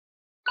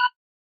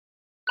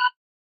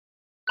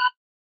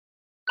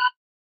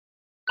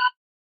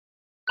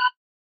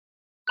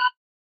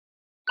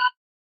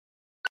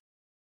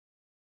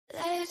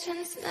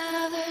Legends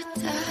never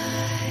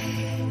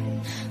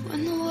die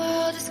when the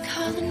world is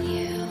calling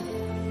you.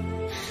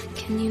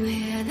 Can you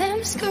hear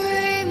them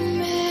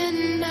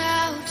screaming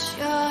out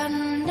your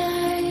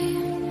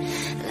name?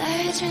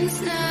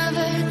 Legends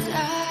never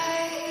die.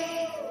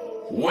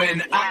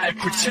 When I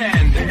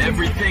pretend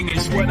everything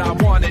is what I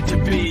want it to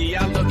be,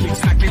 I look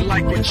exactly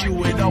like what you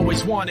would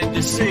always wanted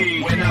to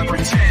see. When I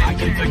pretend I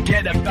can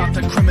forget about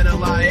the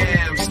criminal I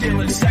am,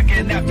 stealing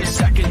second after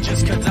second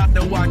just cause I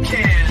know I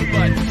can.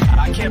 But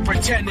I can't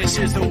pretend this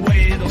is the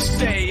way it'll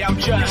stay. I'm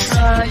just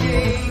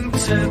trying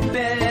to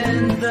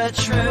bend the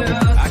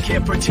truth. I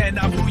can't pretend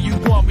I'm who you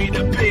want me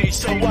to be,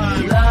 so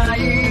I'm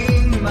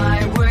lying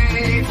my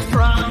way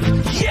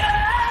from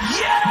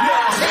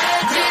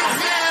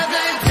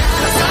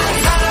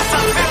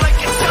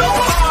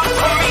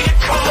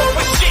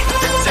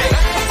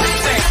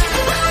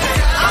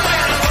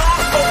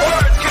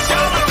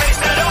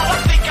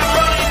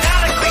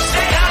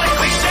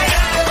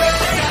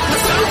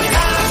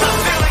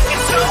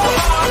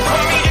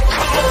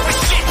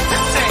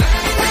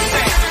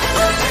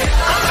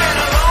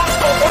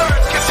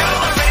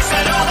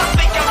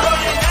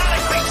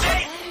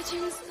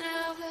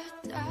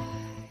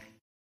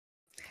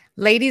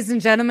Ladies and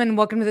gentlemen,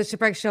 welcome to the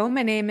Shipwreck Show.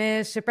 My name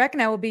is Shipwreck,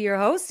 and I will be your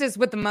hostess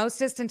with the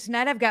mostest. And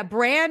tonight I've got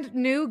brand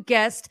new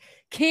guest,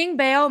 King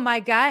Bale, my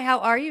guy. How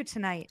are you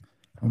tonight?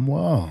 I'm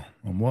well.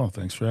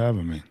 Thanks for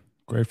having me.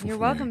 Grateful. You're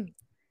welcome.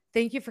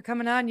 Thank you for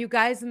coming on. You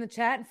guys in the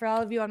chat, and for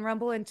all of you on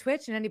Rumble and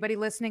Twitch, and anybody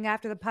listening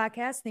after the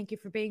podcast, thank you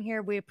for being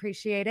here. We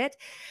appreciate it.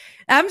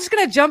 I'm just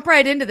going to jump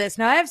right into this.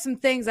 Now, I have some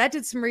things. I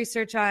did some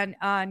research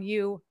on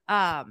you.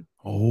 There's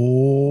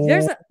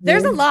a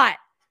lot.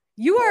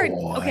 You are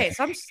okay.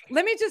 So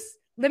let me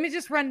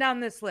just run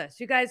down this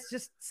list. You guys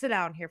just sit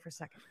down here for a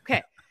second.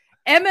 Okay.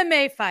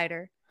 MMA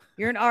fighter.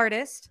 You're an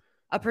artist,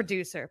 a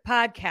producer,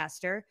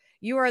 podcaster.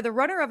 You are the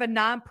runner of a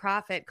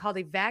nonprofit called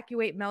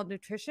Eradicate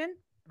Malnutrition.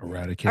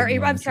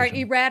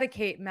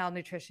 Eradicate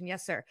Malnutrition.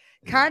 Yes, sir.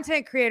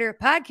 Content creator,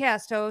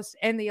 podcast host,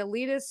 and the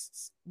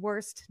elitist's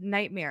worst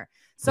nightmare.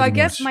 So I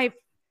guess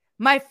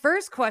my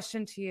first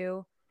question to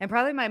you, and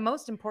probably my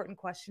most important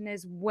question,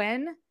 is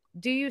when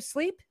do you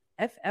sleep,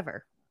 if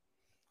ever?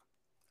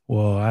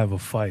 Well, I have a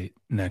fight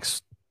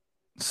next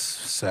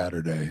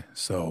Saturday,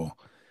 so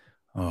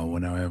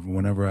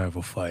whenever I have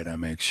a fight, I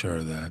make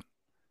sure that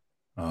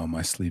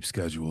my sleep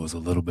schedule is a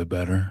little bit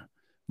better.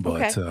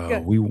 But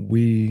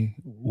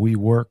we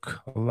work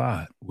a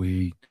lot.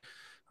 We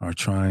are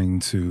trying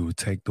to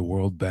take the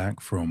world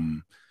back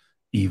from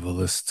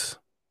evilists.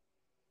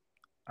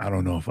 I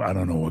don't know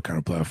what kind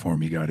of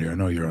platform you got here. I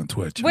know you're on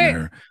Twitch.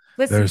 They're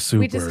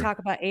super. We just talk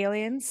about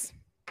aliens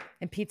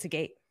and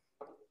Pizzagate.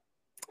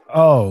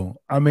 Oh,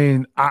 I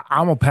mean,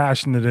 I'm a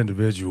passionate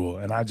individual,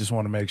 and I just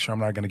want to make sure I'm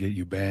not going to get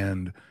you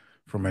banned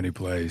from any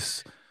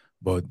place.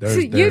 But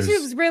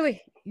YouTube's really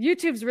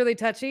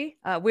touchy.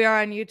 We are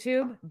on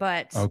YouTube,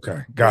 but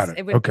okay, got it.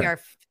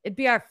 It'd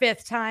be our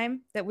fifth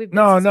time that we've.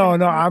 No.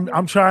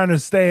 I'm trying to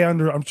stay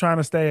trying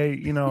to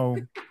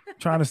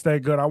stay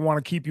good. I want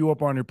to keep you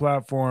up on your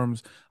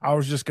platforms. I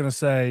was just gonna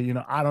say,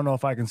 I don't know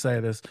if I can say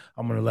this.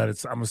 I'm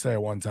gonna say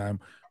it one time.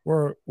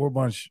 We're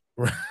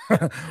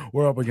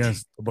up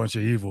against a bunch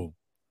of evil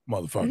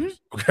motherfuckers.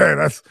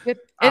 Mm-hmm.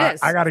 Okay,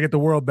 I got to get the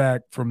world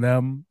back from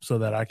them so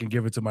that I can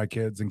give it to my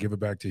kids and give it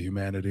back to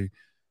humanity,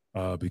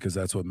 because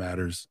that's what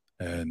matters.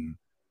 And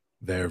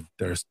they're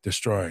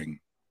destroying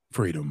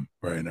freedom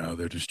right now.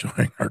 They're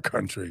destroying our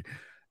country,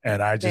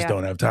 and I just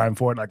don't have time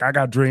for it. Like, I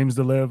got dreams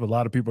to live. A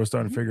lot of people are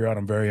starting to figure out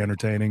I'm very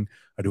entertaining.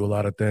 I do a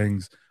lot of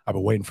things. I've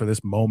been waiting for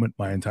this moment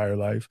my entire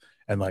life,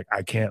 and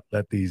I can't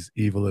let these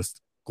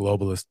evilist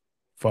globalist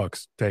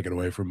fucks take it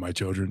away from my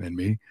children and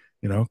me,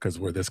 because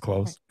we're this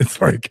close. It's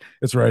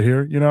it's right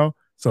here,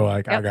 so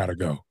I gotta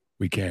go.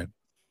 We can't,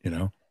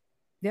 Yep.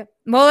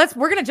 Well,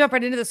 we're gonna jump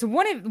right into this. So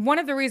one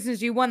of the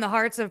reasons you won the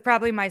hearts of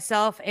probably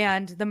myself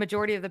and the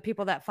majority of the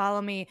people that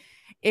follow me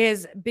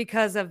is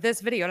because of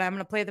this video, and I'm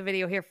gonna play the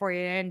video here for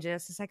you in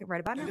just a second, right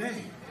about now.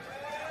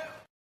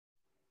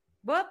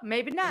 Well,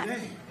 maybe not.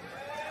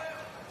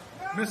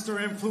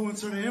 Mr.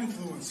 Influencer to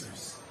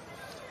influencers.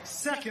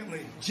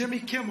 Secondly, Jimmy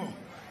Kimmel.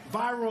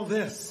 Viral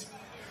this.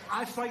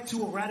 I fight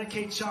to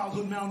eradicate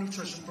childhood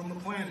malnutrition from the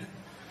planet.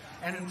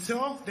 And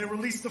until they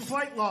release the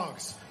flight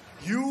logs,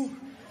 you,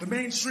 the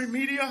mainstream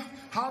media,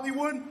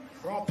 Hollywood,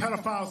 are all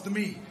pedophiles to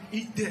me.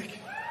 Eat dick.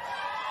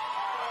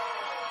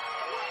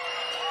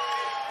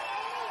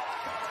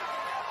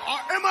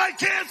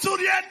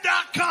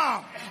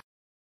 AmICanceledYet.com.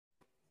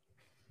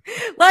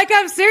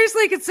 I'm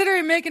seriously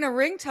considering making a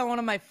ringtone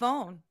on my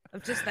phone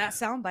of just that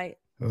soundbite.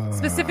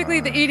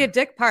 Specifically the eat a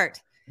dick part.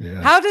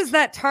 Yeah. How does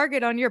that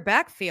target on your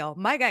back feel,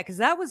 my guy? Because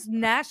that was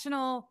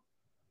national.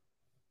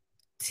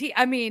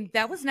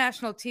 That was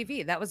national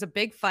TV. That was a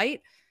big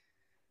fight.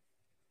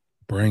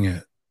 Bring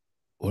it.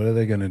 What are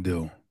they going to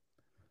do?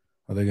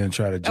 Are they going to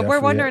try to? We're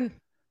wondering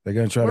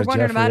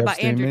about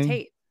Andrew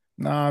Tate.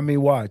 No,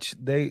 watch.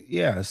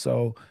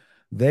 So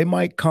They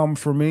might come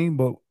for me,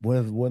 but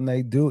when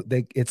they do,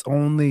 it's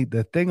only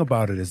the thing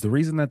about it is the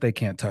reason that they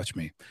can't touch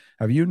me.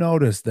 Have you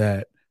noticed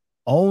that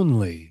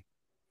only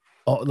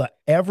like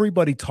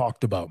everybody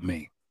talked about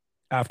me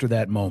after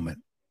that moment,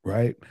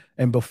 right?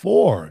 And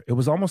before, it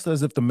was almost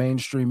as if the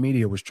mainstream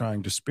media was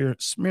trying to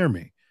smear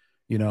me.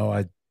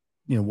 I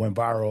went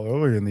viral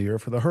earlier in the year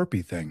for the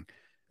herpes thing,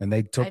 and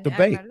they took the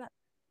bait.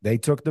 They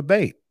took the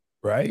bait,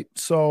 right?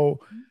 So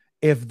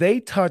if they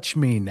touch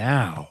me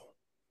now,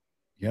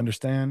 you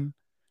understand?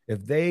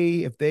 If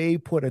they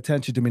put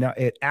attention to me now,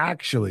 it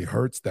actually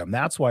hurts them.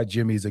 That's why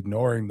Jimmy's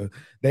ignoring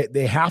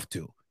they have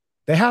to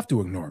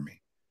ignore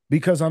me,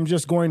 because I'm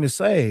just going to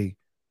say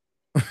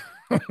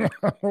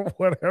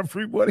what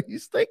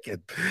everybody's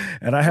thinking.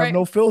 And I have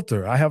no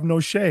filter. I have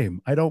no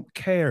shame. I don't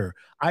care.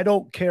 I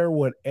don't care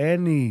what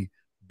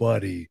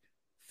anybody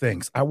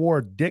thinks. I wore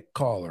a dick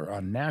collar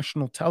on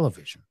national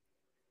television.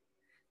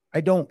 I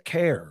don't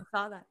care. I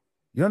saw that.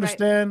 You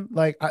understand?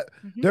 Like,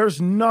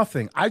 there's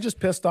nothing. I just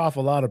pissed off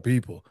a lot of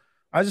people.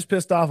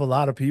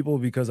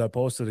 Because I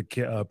posted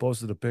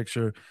a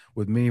picture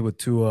with me with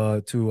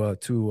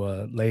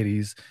two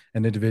ladies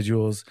and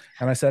individuals,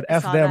 and I said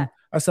F them.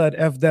 I said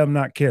F them,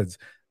 not kids.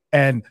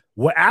 And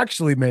what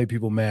actually made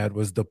people mad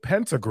was the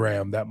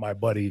pentagram that my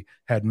buddy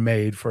had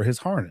made for his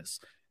harness,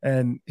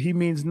 and he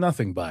means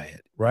nothing by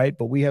it, right?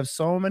 But we have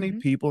so many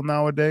people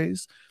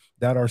nowadays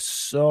that are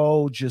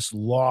so just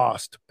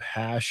lost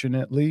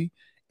passionately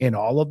in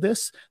all of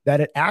this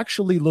that it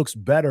actually looks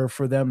better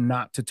for them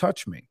not to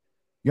touch me.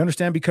 You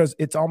understand? Because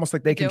it's almost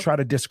like they can try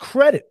to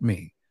discredit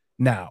me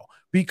now,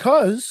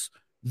 because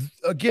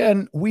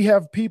again, we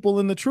have people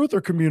in the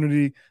truther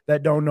community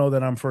that don't know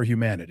that I'm for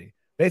humanity.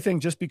 They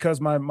think just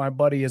because my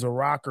buddy is a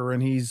rocker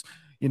and he's,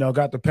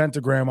 got the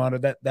pentagram on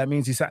it, that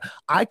means he's.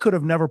 I could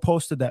have never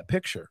posted that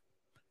picture,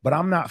 but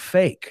I'm not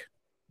fake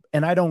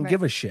and I don't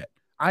give a shit.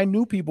 I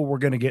knew people were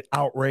going to get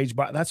outraged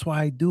by. That's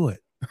why I do it.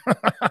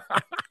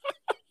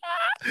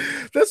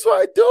 That's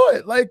why I do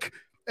it. Like,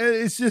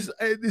 it's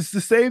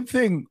the same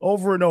thing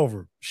over and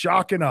over.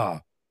 Shock and awe.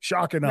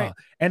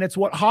 And it's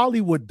what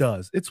Hollywood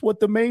does. It's what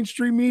the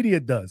mainstream media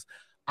does.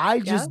 I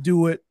just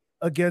do it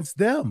against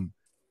them.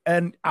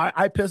 And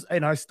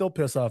I still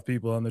piss off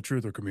people in the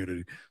truther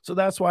community. So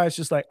that's why it's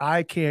just like,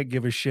 I can't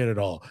give a shit at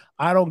all.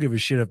 I don't give a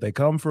shit if they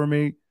come for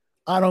me.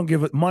 I don't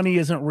give it. Money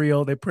isn't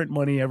real. They print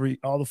money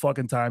all the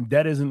fucking time.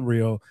 Debt isn't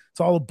real. It's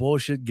all a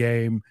bullshit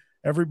game.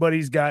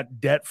 Everybody's got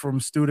debt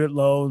from student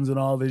loans and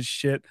all this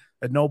shit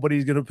that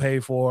nobody's going to pay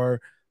for.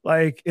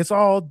 Like, it's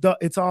all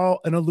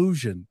an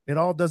illusion. It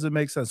all doesn't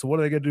make sense. So what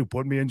are they going to do?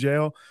 Put me in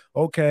jail?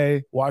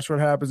 Okay, watch what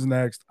happens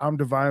next. I'm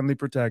divinely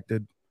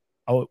protected.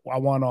 I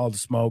want all the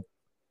smoke.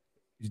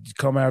 You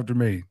come after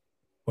me.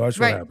 Watch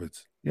what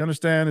happens. You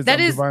understand? I'm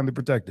divinely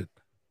protected.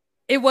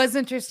 It was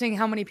interesting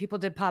how many people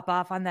did pop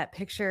off on that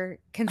picture,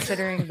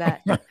 considering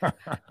that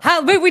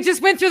we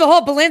just went through the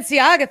whole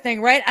Balenciaga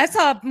thing, right? I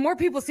saw more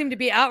people seem to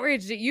be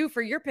outraged at you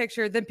for your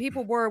picture than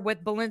people were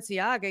with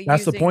Balenciaga.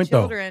 That's using the point,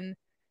 children.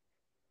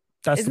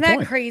 Though. Isn't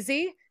that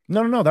crazy?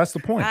 No, that's the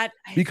point.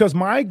 Because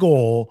my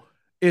goal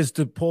is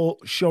to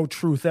show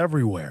truth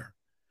everywhere.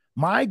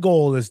 My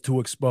goal is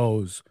to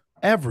expose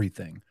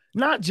everything,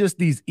 not just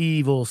these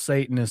evil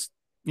Satanists,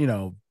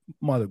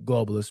 mother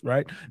globalists,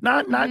 right?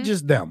 Not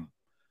just them.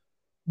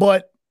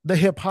 But the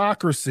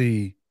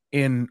hypocrisy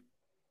in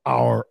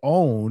our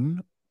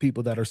own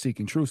people that are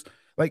seeking truth.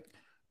 Like,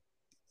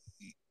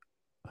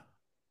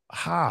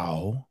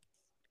 how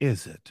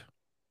is it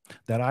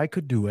that I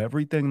could do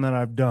everything that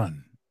I've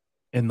done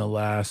in the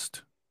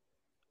last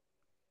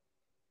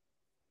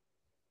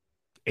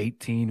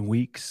 18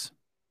 weeks,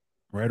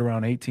 right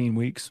around 18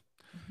 weeks,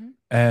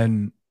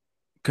 and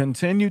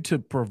continue to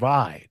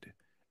provide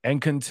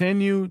and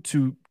continue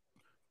to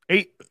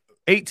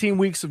 18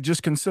 weeks of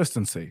just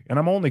consistency, and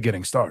I'm only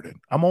getting started.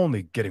 I'm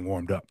only getting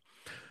warmed up.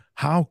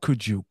 How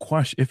could you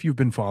question if you've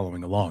been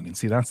following along? And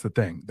see, that's the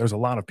thing. There's a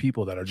lot of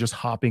people that are just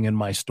hopping in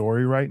my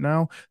story right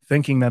now,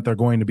 thinking that they're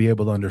going to be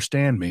able to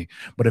understand me.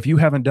 But if you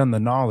haven't done the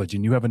knowledge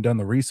and you haven't done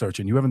the research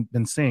and you haven't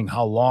been seeing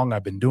how long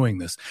I've been doing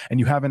this, and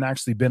you haven't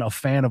actually been a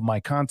fan of my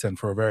content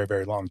for a very,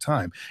 very long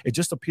time, it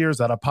just appears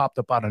that I popped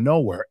up out of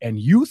nowhere, and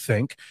you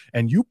think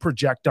and you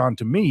project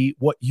onto me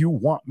what you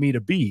want me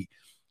to be.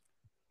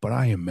 But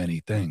I am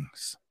many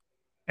things.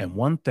 And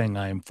one thing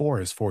I am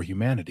for is for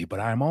humanity, but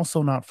I am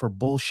also not for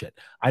bullshit.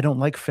 I don't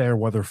like fair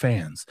weather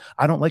fans.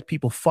 I don't like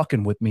people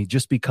fucking with me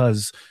just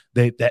because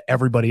that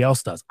everybody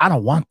else does. I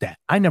don't want that.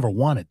 I never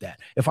wanted that.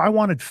 If I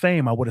wanted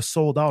fame, I would have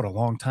sold out a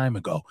long time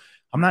ago.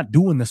 I'm not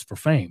doing this for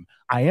fame.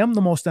 I am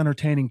the most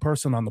entertaining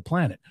person on the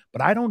planet,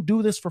 but I don't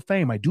do this for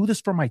fame. I do this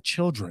for my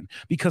children,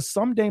 because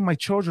someday my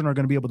children are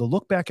going to be able to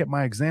look back at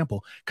my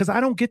example, because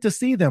I don't get to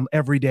see them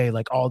every day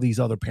like all these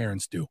other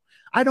parents do.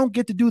 I don't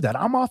get to do that.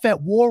 I'm off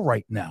at war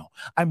right now.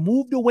 I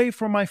moved away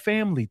from my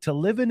family to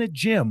live in a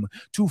gym,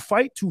 to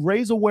fight, to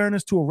raise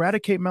awareness, to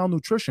eradicate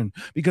malnutrition,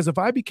 because if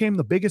I became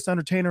the biggest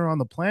entertainer on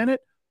the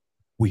planet,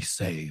 we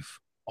save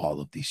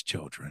all of these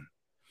children.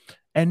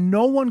 And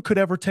no one could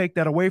ever take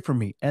that away from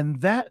me.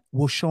 And that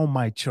will show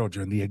my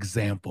children the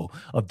example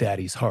of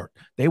daddy's heart.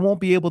 They won't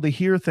be able to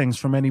hear things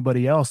from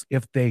anybody else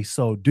if they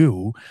so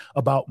do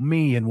about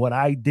me and what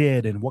I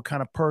did and what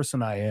kind of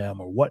person I am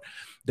or what.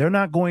 They're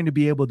not going to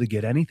be able to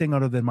get anything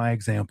other than my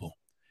example.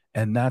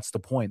 And that's the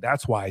point.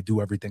 That's why I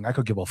do everything. I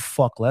could give a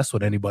fuck less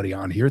what anybody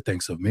on here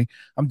thinks of me.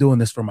 I'm doing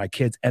this for my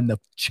kids and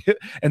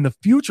the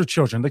future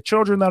children, the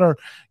children that are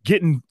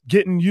getting,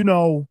 you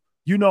know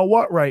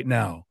what right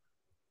now.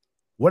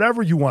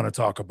 Whatever you want to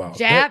talk about.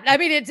 Jab. I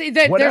mean, there's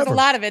a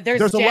lot of it. There's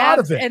jabs, a lot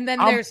of it. And then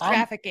there's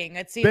trafficking.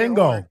 It's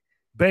bingo.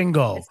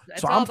 It's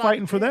so I'm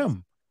fighting for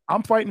them.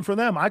 I'm fighting for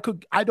them.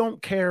 I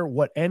don't care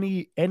what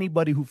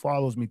anybody who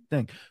follows me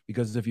think,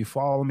 because if you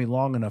follow me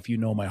long enough, you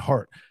know my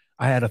heart.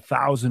 I had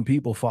 1,000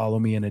 people follow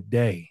me in a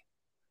day.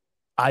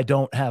 I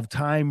don't have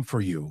time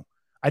for you.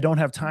 I don't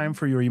have time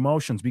for your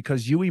emotions,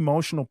 because you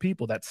emotional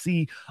people that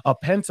see a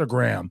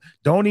pentagram,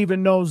 don't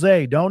even know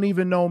Zay, don't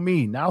even know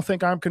me, now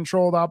think I'm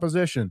controlled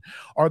opposition,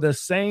 are the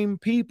same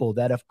people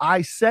that if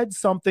I said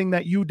something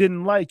that you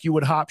didn't like, you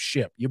would hop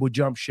ship, you would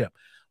jump ship.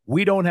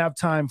 We don't have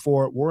time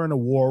for it. We're in a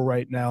war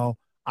right now.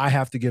 I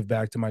have to give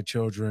back to my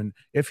children.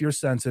 If you're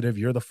sensitive,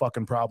 you're the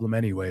fucking problem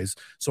anyways.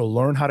 So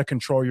learn how to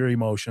control your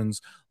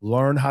emotions,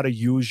 learn how to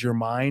use your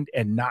mind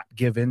and not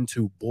give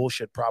into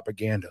bullshit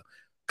propaganda,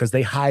 because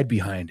they hide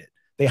behind it.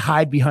 They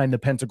hide behind the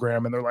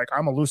pentagram and they're like,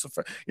 I'm a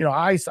Lucifer,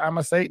 I'm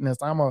a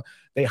Satanist.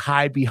 They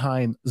hide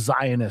behind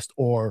Zionist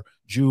or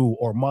Jew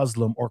or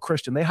Muslim or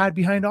Christian. They hide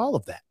behind all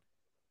of that.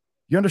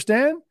 You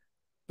understand?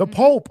 The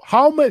Pope,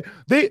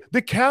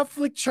 the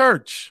Catholic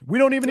Church, we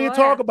don't even need to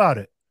talk about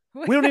it.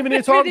 We don't even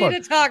need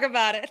to talk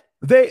about it.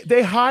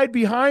 They hide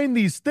behind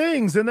these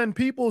things, and then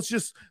people's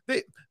just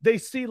they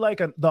see like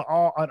an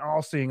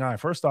all-seeing eye.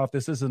 First off,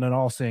 this isn't an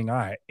all-seeing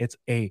eye. It's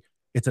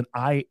an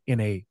eye in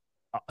a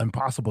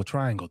impossible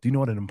triangle. Do you know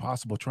what an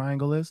impossible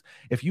triangle is?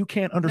 If you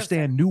can't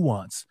understand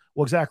nuance,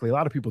 well, exactly. A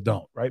lot of people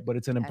don't, right? But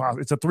it's an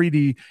impossible. It's a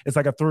 3D. It's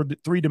like a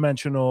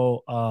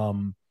three-dimensional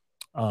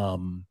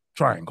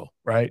triangle,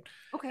 right?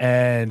 Okay.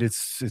 And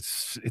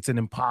it's an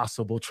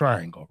impossible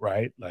triangle,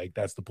 right? Like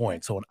that's the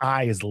point. So an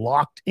eye is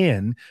locked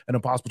in an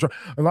impossible triangle.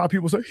 A lot of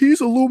people say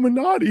he's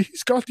Illuminati.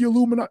 He's got the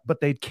Illuminati,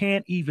 but they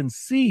can't even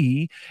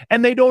see,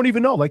 and they don't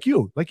even know. Like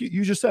you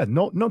just said.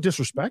 No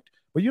disrespect,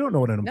 but you don't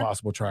know what an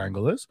impossible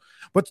triangle is.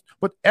 But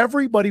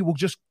everybody will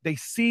they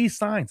see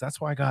signs.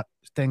 That's why I got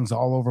things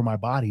all over my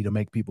body to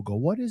make people go,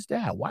 what is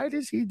that? Why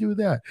does he do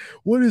that?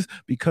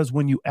 Because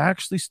when you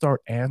actually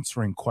start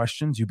answering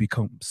questions, you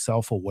become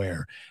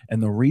self-aware.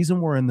 And the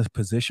reason we're in the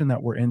position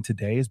that we're in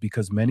today is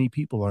because many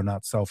people are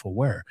not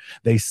self-aware.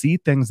 They see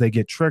things, they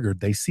get triggered.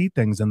 They see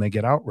things and they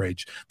get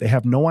outraged. They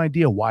have no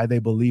idea why they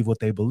believe what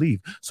they believe.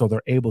 So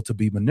they're able to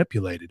be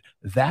manipulated.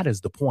 That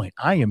is the point.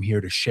 I am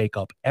here to shake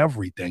up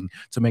everything,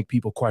 to make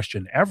people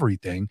question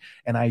everything.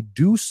 And I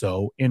do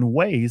so in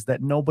ways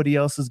that nobody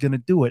else is going to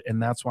do it.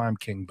 And that's why I'm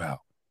King Bao.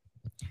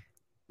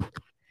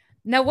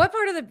 Now, what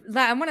part of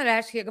I wanted to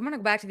ask you, I'm going to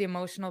go back to the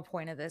emotional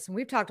point of this. And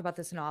we've talked about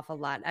this an awful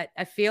lot.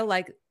 I feel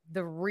like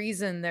the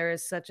reason there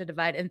is such a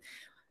divide and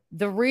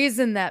the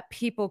reason that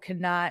people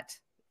cannot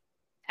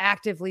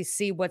actively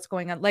see what's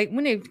going on, like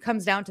when it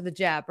comes down to the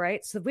jab,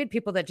 right? So we had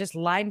people that just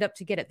lined up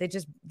to get it.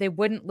 They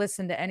wouldn't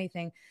listen to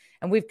anything.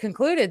 And we've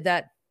concluded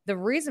that the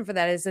reason for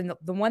that is, and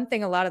the one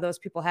thing a lot of those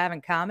people have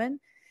in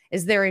common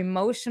is their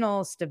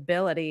emotional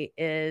stability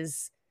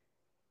is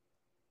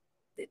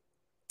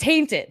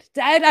tainted.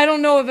 I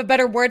don't know of a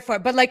better word for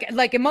it, but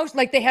like emotion,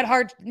 like they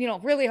had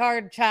really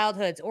hard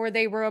childhoods, or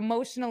they were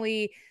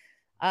emotionally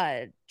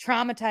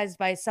traumatized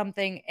by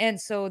something. And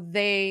so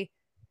they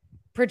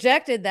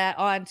projected that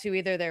onto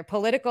either their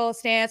political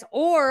stance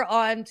or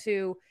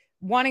onto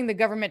wanting the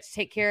government to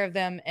take care of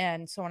them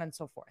and so on and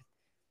so forth.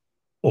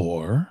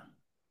 Or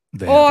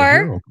they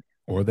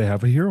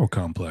have a hero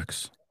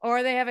complex.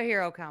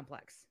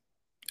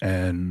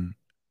 And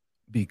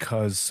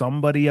because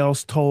somebody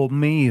else told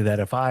me that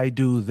if I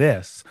do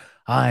this,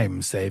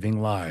 I'm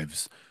saving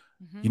lives.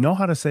 Mm-hmm. You know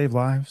how to save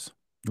lives?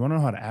 You want to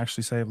know how to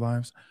actually save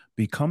lives?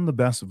 Become the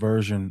best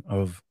version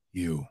of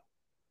you.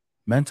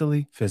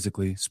 Mentally,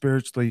 physically,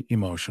 spiritually,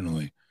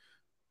 emotionally.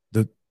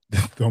 The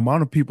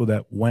amount of people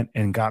that went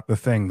and got the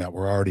thing that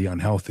were already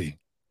unhealthy.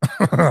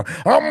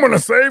 I'm going to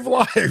save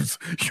lives.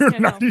 You're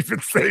not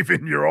even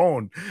saving your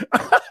own. Or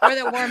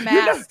that wore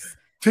masks.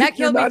 That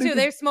killed me too.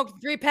 They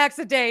smoked 3 packs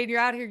a day, and you're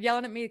out here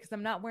yelling at me because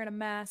I'm not wearing a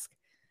mask.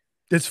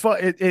 It's fun.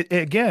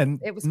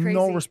 It was crazy.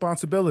 No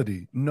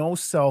responsibility, no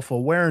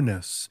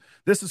self-awareness.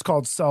 This is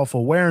called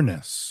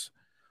self-awareness.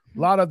 A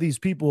lot of these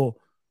people,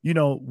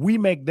 we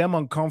make them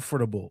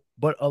uncomfortable,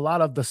 but a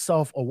lot of the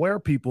self-aware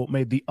people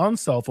made the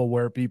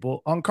unself-aware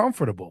people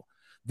uncomfortable.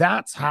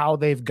 That's how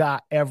they've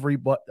got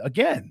everybody.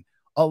 Again,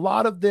 a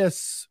lot of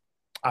this,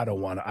 I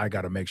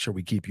got to make sure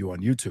we keep you on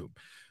YouTube.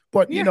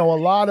 But, a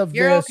lot of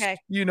this, okay.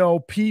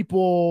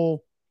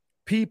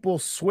 People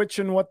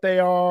switching what they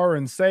are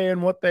and saying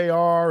what they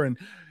are. And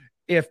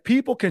if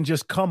people can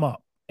just come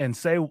up and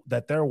say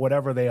that they're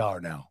whatever they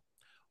are now,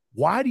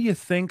 why do you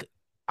think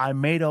I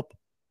made up?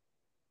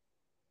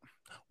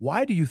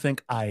 why do you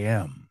think I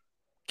am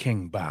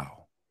King Bao?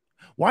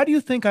 Why do you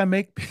think I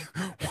make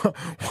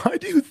why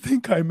do you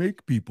think I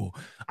make people?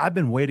 I've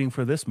been waiting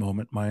for this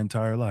moment my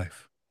entire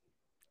life.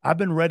 I've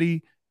been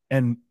ready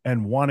and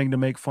wanting to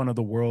make fun of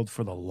the world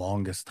for the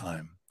longest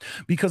time.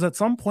 Because at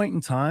some point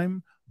in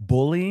time,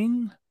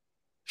 bullying,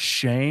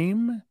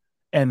 shame,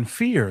 and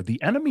fear,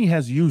 the enemy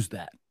has used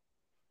that.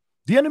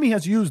 The enemy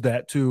has used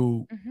that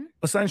to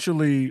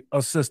essentially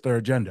assist their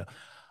agenda.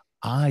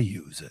 I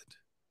use it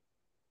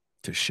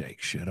to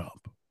shake shit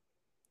up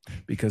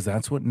because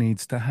that's what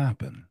needs to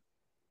happen.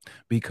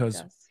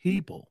 Because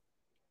people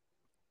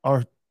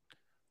are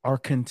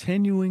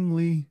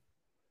continually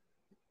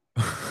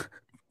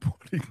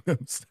putting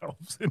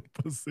themselves in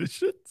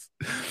positions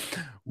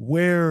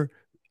where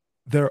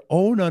their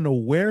own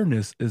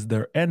unawareness is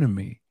their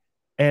enemy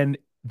and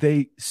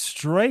they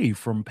stray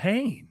from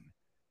pain.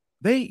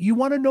 You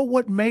want to know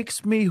what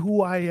makes me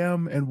who I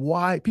am and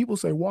why? People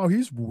say, wow,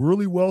 he's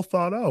really well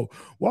thought out.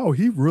 Wow,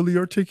 he really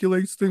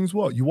articulates things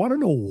well. You want to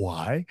know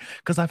why?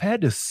 Because I've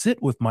had to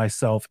sit with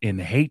myself in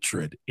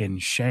hatred, in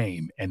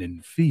shame, and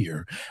in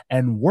fear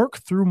and work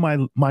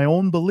through my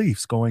own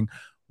beliefs going,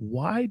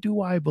 why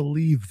do I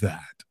believe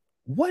that?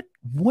 What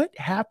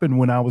happened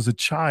when I was a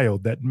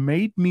child that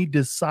made me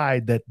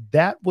decide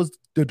that was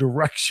the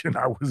direction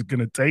I was going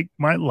to take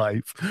my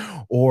life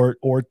or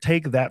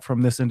take that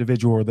from this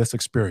individual or this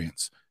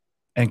experience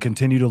and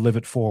continue to live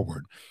it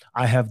forward?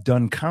 I have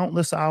done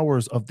countless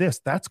hours of this.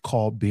 That's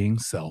called being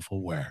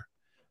self-aware,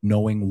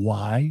 knowing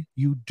why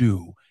you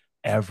do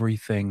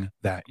everything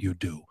that you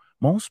do.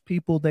 Most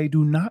people, they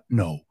do not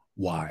know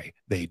why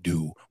they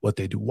do what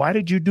they do. Why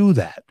did you do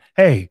that?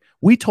 Hey,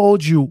 we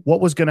told you what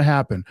was going to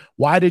happen.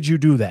 Why did you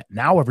do that?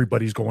 Now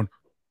everybody's going,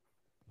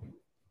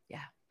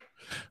 yeah.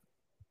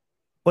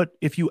 But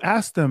if you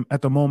ask them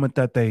at the moment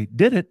that they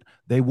did it,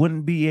 they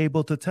wouldn't be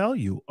able to tell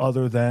you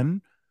other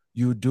than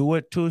you do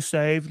it to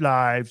save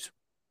lives.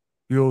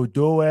 You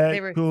do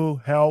it to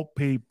help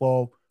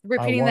people.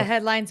 Repeating the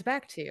headlines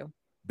back to you.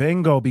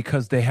 Bingo,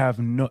 because they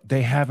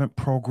haven't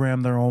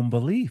programmed their own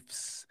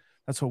beliefs.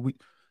 That's what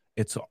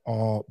it's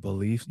all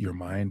belief. Your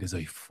mind is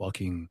able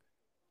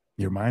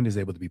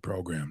to be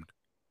programmed.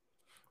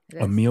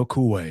 Emile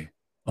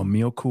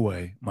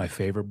Coué, my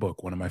favorite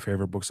book, one of my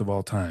favorite books of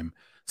all time,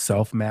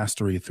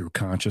 Self-Mastery Through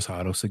Conscious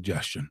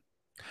Autosuggestion.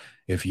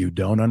 If you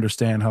don't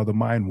understand how the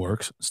mind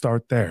works,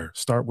 start there.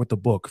 Start with the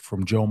book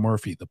from Joe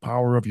Murphy, The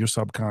Power of Your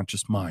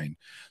Subconscious Mind.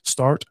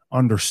 Start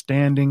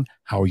understanding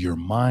how your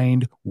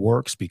mind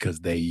works because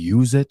they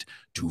use it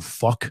to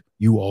fuck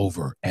you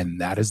over. And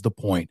that is the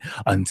point.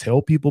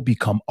 Until people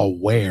become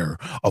aware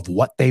of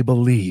what they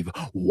believe,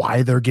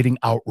 why they're getting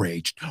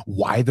outraged,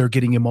 why they're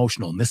getting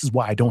emotional. And this is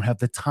why I don't have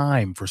the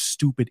time for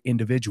stupid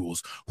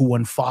individuals who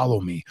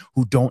unfollow me,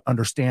 who don't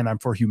understand I'm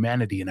for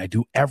humanity and I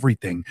do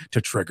everything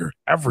to trigger.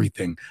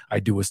 Everything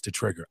I do is to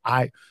trigger.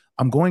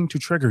 I'm going to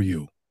trigger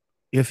you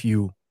if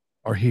you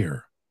are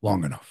here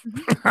long enough.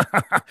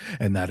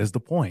 And that is the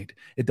point.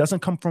 It doesn't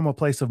come from a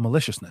place of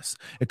maliciousness.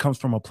 It comes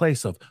from a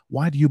place of,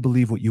 why do you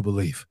believe what you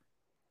believe?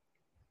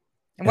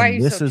 And why are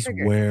you so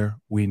triggered? Where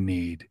we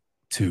need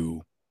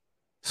to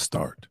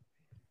start.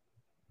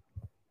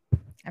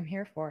 I'm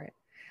here for it.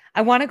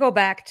 I want to go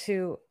back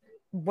to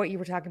what you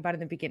were talking about in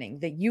the beginning,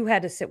 that you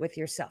had to sit with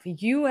yourself.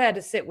 You had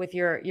to sit with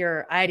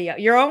your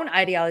own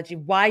ideology,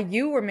 why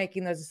you were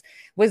making those.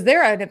 Was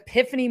there an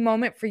epiphany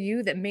moment for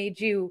you that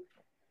made you,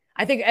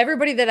 I think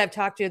everybody that I've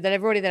talked to, that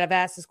everybody that I've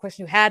asked this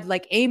question, who had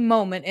like a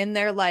moment in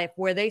their life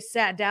where they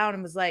sat down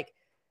and was like,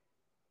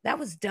 that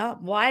was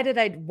dumb. Why did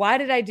I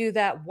do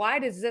that? Why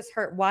does this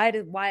hurt?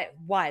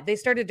 Why? They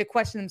started to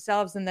question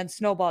themselves and then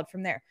snowballed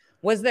from there.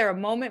 Was there a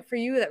moment for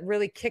you that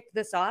really kicked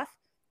this off?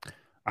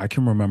 I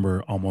can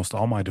remember almost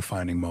all my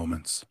defining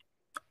moments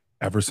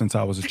ever since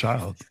I was a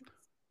child.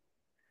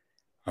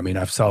 I mean,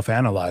 I've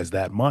self-analyzed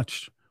that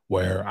much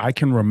where I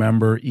can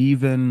remember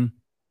the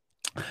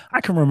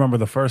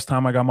first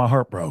time I got my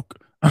heart broke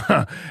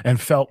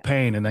and felt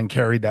pain and then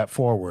carried that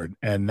forward.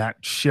 And that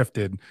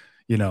shifted,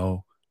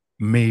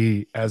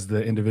 me as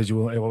the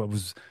individual.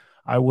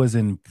 I was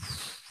in,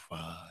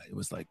 it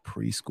was like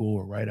preschool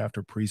or right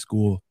after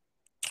preschool.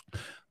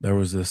 There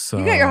was this.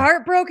 You got your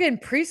heart broken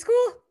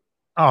preschool?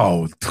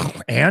 Oh,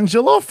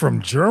 Angela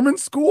from German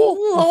school?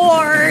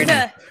 Lord.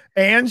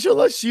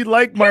 Angela, she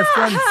liked my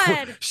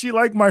friend. She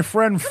liked my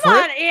friend Fritz. Come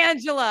on,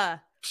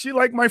 Angela. She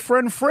liked my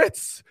friend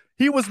Fritz.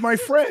 He was my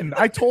friend.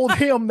 I told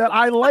him that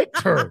I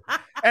liked her.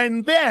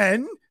 And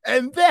then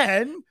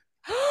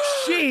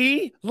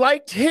she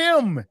liked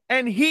him.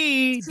 And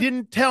he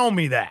didn't tell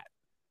me that.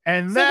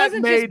 And so that it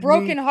wasn't made just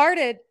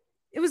brokenhearted.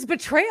 It was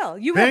betrayal.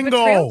 You have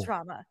betrayal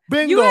trauma.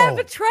 Bingo. You have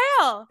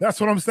betrayal.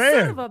 That's what I'm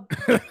saying.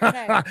 Okay.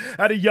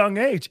 At a young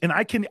age. And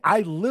I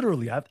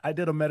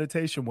did a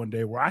meditation one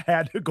day where I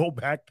had to go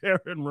back there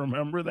and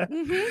remember that.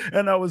 Mm-hmm.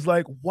 And I was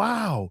like,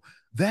 wow,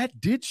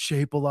 that did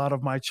shape a lot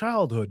of my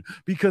childhood.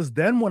 Because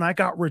then when I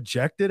got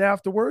rejected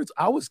afterwards,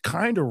 I was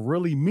kind of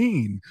really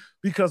mean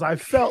because I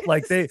felt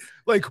like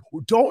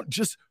don't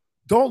just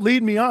don't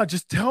lead me on.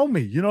 Just tell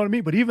me, you know what I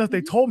mean? But even if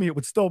they told me, it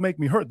would still make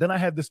me hurt. Then I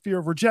had this fear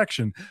of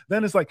rejection.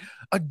 Then it's like,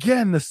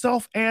 again, the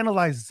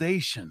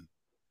self-analyzation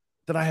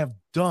that I have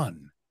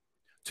done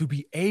to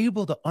be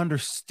able to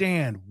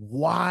understand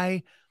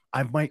why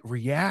I might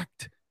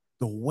react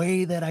the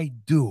way that I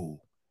do.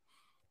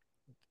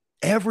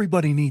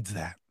 Everybody needs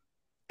that.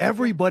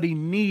 Everybody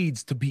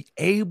needs to be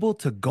able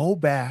to go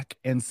back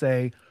and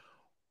say,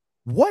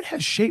 what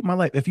has shaped my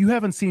life? If you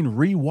haven't seen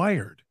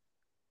Rewired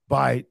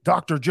by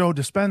Dr. Joe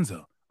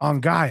Dispenza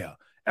on Gaia,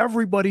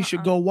 everybody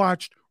should go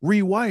watch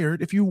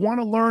Rewired. If you want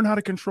to learn how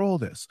to control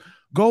this,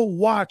 go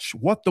watch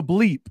What the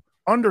Bleep.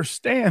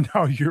 Understand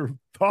how your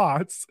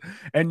thoughts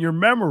and your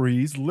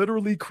memories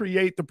literally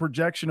create the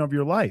projection of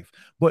your life.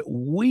 But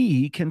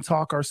we can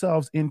talk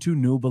ourselves into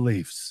new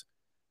beliefs.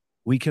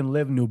 We can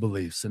live new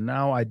beliefs. And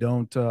now I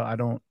don't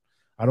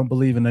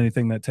believe in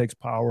anything that takes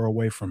power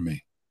away from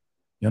me.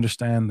 You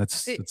understand?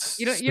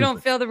 You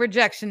don't feel the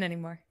rejection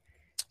anymore.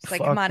 It's like,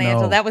 Fuck come on, no.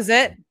 Angel, that was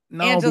it.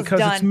 No, Angel's because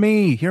done. it's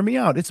me. Hear me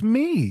out. It's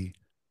me.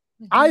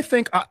 I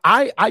think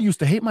I used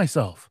to hate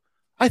myself.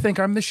 I think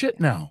I'm the shit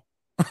now.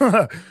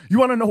 You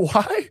want to know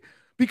why?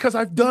 Because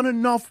I've done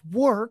enough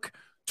work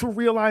to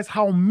realize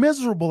how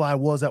miserable I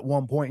was at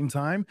one point in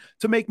time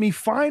to make me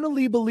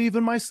finally believe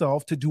in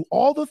myself to do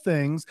all the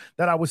things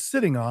that I was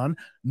sitting on,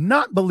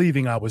 not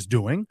believing I was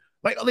doing.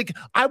 Like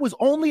I was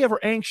only ever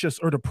anxious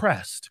or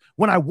depressed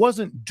when I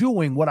wasn't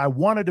doing what I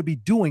wanted to be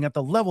doing at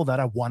the level that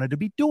I wanted to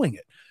be doing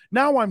it.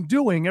 Now I'm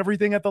doing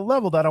everything at the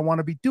level that I want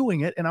to be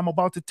doing it, and I'm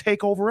about to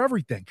take over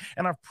everything.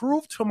 And I've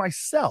proved to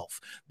myself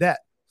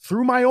that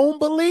through my own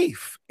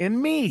belief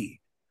in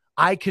me,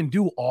 I can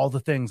do all the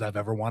things I've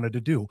ever wanted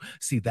to do.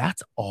 See,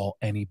 that's all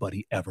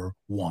anybody ever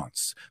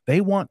wants. They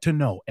want to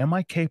know, am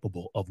I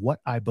capable of what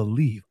I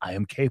believe I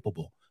am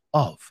capable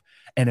of?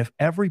 And if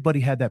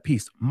everybody had that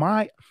piece,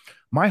 my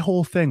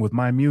whole thing with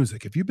my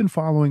music, if you've been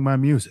following my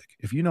music,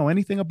 if you know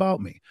anything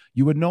about me,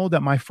 you would know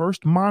that my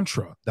first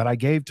mantra that I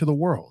gave to the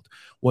world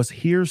was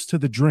 "Here's to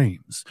the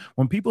dreams."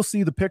 When people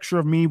see the picture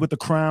of me with the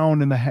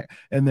crown and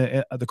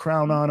the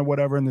crown on or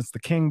whatever, and it's the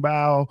king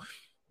bow,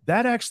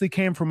 that actually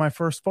came from my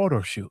first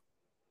photo shoot.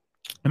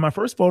 And my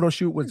first photo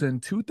shoot was in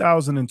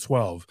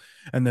 2012,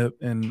 and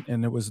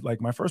it was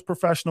like my first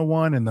professional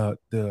one. And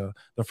the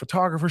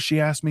photographer, she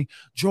asked me,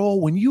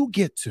 Joel, when you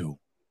get to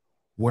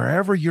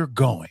wherever you're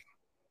going,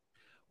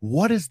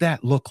 what does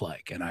that look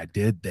like? And I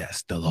did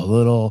this, the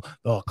little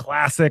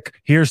classic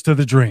 "Here's to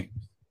the dream"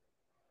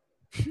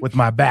 with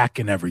my back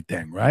and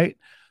everything, right?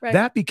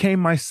 That became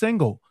my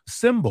symbol,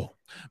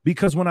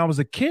 because when I was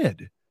a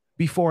kid,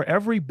 before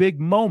every big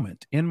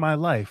moment in my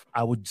life,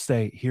 I would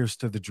say, "Here's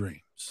to the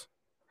dreams."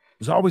 It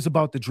was always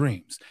about the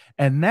dreams.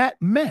 And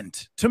that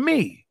meant to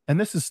me, and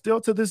this is still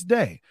to this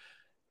day,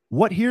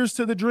 what "Here's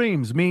to the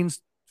dreams"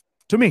 means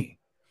to me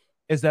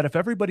is that if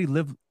everybody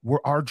lived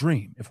our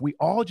dream, if we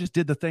all just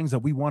did the things that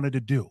we wanted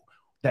to do,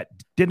 that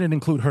didn't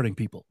include hurting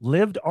people,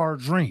 lived our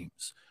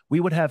dreams,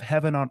 we would have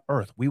heaven on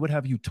earth. We would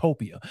have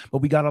utopia. But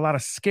we got a lot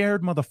of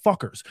scared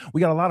motherfuckers.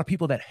 We got a lot of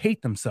people that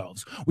hate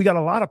themselves. We got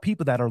a lot of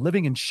people that are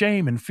living in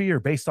shame and fear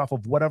based off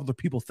of what other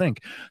people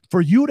think.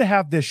 For you to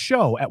have this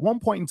show, at one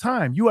point in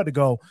time, you had to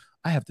go,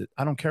 I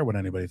don't care what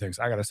anybody thinks.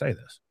 I got to say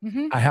this.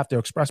 I have to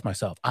express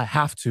myself. I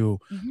have to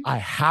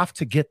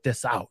get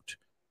this out.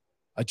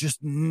 I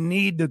just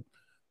need to.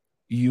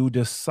 You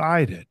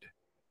decided.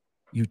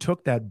 You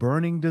took that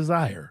burning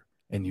desire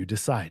and you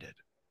decided.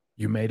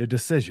 You made a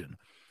decision.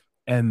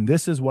 And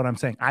this is what I'm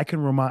saying. I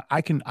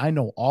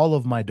know all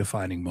of my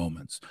defining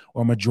moments,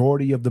 or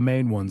majority of the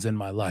main ones in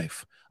my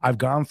life. I've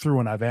gone through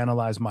and I've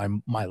analyzed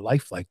my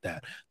life like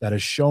that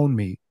has shown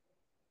me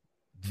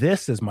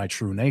this is my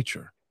true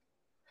nature,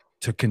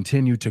 to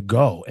continue to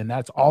go. And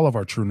that's all of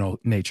our true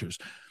natures.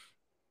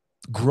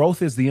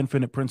 Growth is the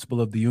infinite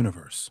principle of the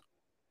universe.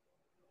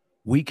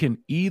 We can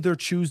either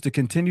choose to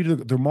continue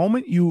the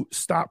moment you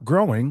stop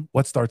growing,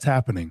 what starts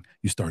happening?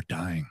 You start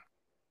dying.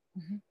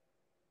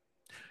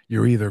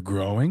 You're either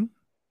growing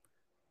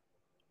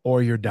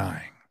or you're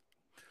dying.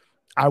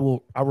 I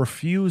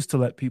refuse to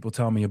let people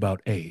tell me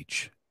about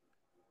age.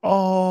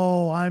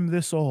 Oh, I'm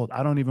this old.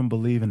 I don't even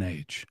believe in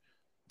age.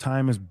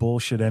 Time is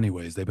bullshit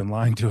anyways. They've been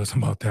lying to us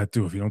about that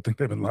too. If you don't think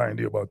they've been lying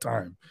to you about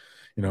time,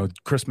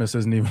 Christmas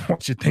isn't even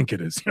what you think it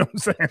is. You know what I'm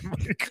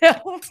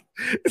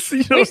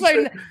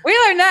saying? We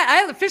learned that.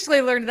 I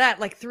officially learned that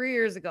like 3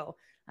 years ago.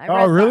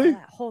 Oh, really?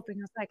 That whole thing.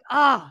 I was like,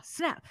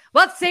 snap.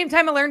 Well, at the same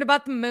time, I learned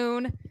about the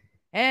moon,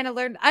 and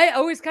I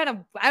always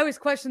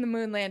questioned the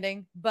moon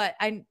landing, but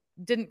I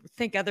didn't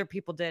think other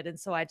people did. And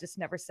so I just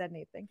never said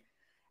anything.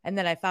 And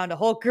then I found a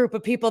whole group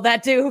of people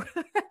that do.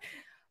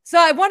 So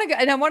I want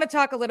to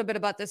talk a little bit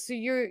about this. So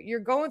you're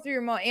going through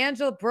your mom.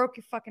 Angela broke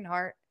your fucking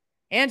heart.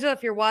 Angela,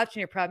 if you're watching,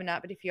 you're probably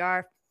not, but if you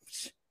are,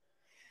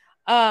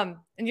 and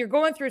you're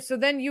going through. So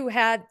then you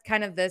had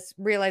kind of this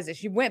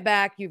realization. You went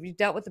back. You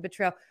dealt with the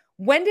betrayal.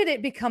 When did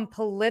it become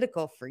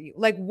political for you?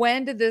 Like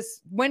when did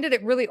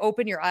it really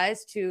open your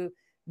eyes to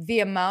the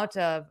amount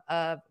of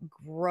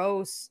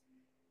gross,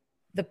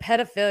 the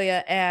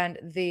pedophilia and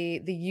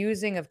the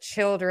using of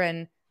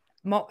children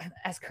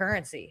as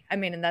currency. I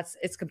mean, and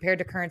it's compared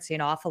to currency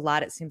an awful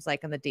lot, it seems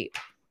like, in the deep.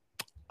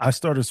 I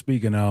started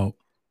speaking out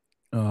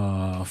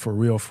for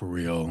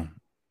real.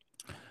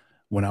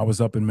 When I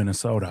was up in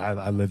Minnesota,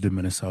 I lived in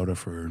Minnesota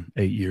for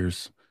 8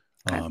 years,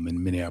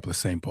 in Minneapolis,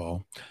 St.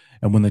 Paul.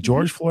 And when the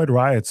George Floyd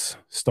riots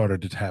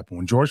started to happen,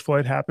 when George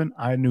Floyd happened,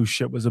 I knew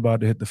shit was about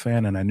to hit the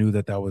fan, and I knew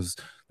that was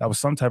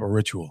some type of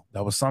ritual.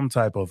 That was some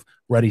type of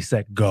ready,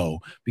 set,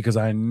 go, because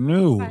I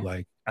knew,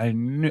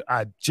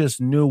 I just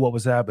knew what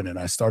was happening.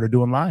 I started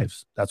doing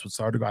lives. That's what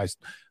started.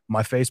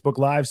 My Facebook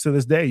lives to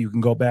this day, you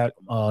can go back.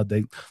 A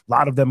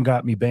lot of them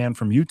got me banned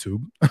from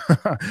YouTube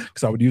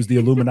because I would use the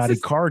Illuminati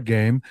card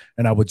game,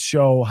 and I would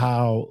show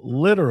how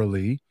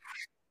literally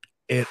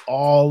it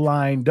all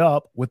lined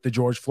up with the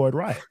George Floyd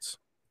riots.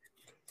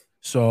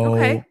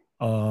 So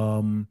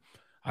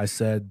I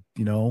said,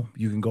 you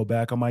can go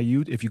back on my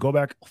YouTube. If you go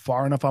back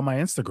far enough on my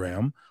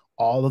Instagram,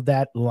 all of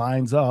that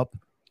lines up.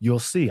 You'll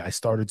see. I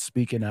started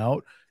speaking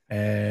out,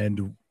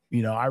 and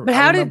But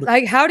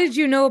how did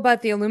you know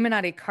about the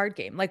Illuminati card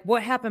game? Like,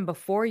 what happened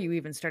before you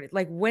even started?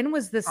 Like, when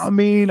was this? I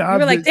mean, you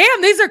were like,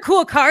 damn, these are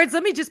cool cards.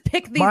 Let me just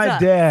pick these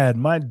up.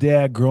 My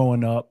dad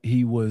growing up,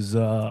 he was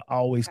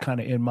always kind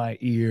of in my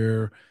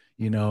ear,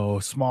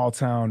 small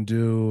town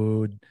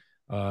dude.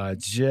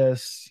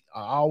 Just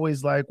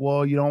always like,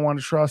 well, you don't want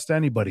to trust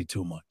anybody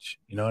too much.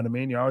 You know what I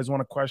mean? You always want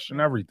to question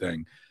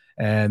everything.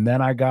 And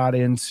then I got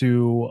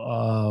into,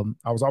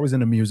 I was always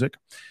into music.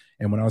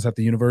 And when I was at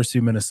the University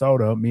of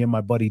Minnesota, me and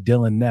my buddy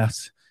Dylan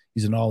Ness,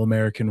 he's an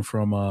All-American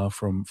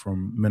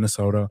from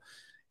Minnesota.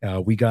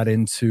 We got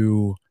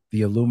into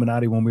the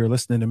Illuminati when we were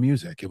listening to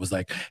music. It was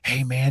like,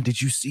 hey man,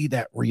 did you see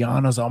that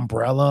Rihanna's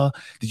umbrella?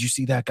 Did you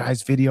see that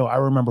guy's video? I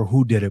remember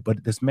who did it,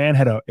 but this man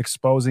had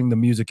exposing the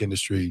music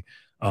industry.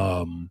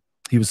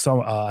 He was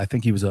I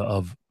think he was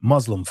of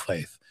Muslim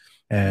faith,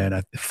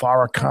 and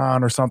Farrakh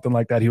Khan or something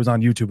like that. He was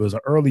on YouTube. It was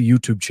an early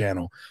YouTube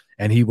channel,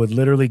 and he would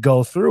literally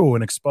go through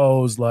and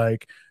expose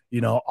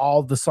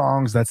all the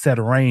songs that said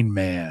Rain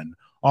Man,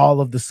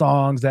 all of the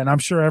songs that, and I'm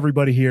sure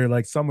everybody here,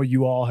 like some of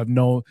you all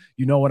know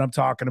what I'm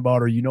talking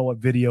about, or what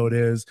video it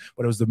is,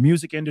 but it was the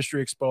music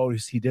industry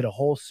exposed. He did a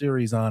whole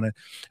series on it,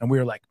 and we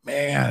were like,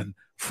 man,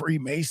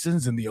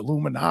 Freemasons and the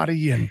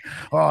Illuminati, and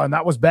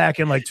that was back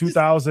in like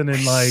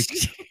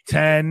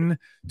 2010,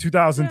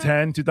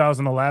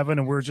 2011,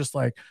 and we were just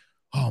like,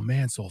 oh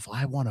man, so if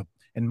I want to,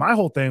 and my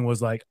whole thing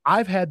was like,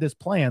 I've had this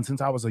plan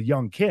since I was a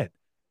young kid,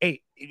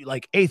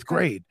 eighth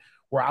grade,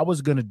 where I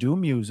was going to do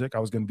music. I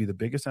was going to be the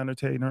biggest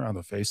entertainer on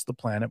the face of the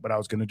planet, but I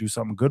was going to do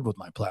something good with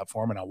my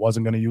platform, and I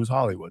wasn't going to use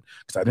Hollywood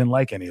because I didn't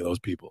like any of those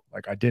people.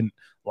 Like, I didn't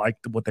like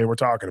what they were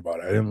talking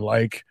about. I didn't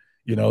like,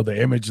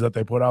 the image that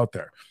they put out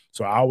there.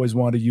 So I always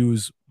wanted to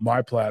use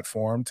my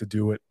platform to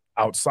do it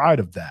outside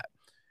of that.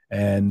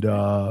 And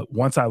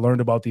once I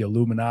learned about the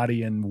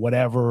Illuminati and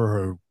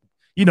whatever,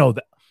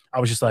 I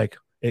was just like,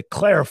 it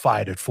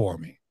clarified it for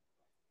me.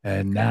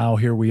 And now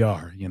here we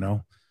are, Yeah.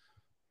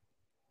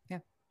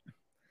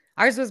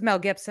 Ours was Mel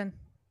Gibson.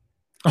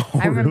 Oh,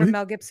 I remember really?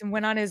 Mel Gibson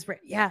went on his,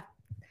 yeah.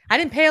 I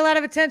didn't pay a lot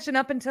of attention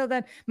up until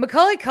then.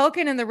 Macaulay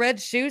Culkin and the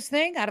red shoes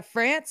thing out of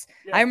France.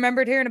 Yeah. I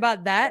remembered hearing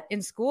about that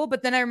in school,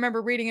 but then I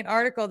remember reading an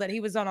article that he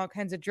was on all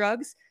kinds of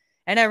drugs.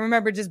 And I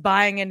remember just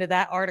buying into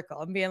that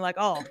article and being like,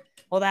 oh,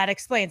 well, that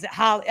explains it.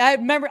 I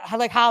remember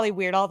like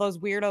Hollyweird, all those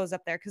weirdos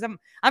up there. Cause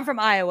I'm from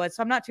Iowa,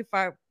 so I'm not too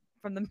far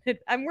from the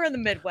we're in the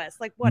Midwest,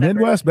 like whatever.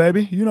 Midwest,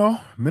 baby,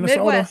 Minnesota.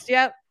 Midwest,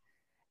 yep.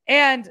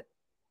 And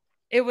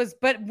it was,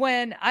 but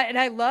when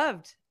I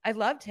loved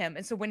him.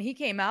 And so when he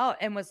came out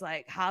and was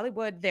like,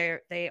 Hollywood,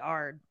 they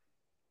are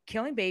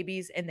killing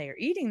babies and they are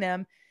eating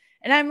them.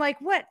 And I'm like,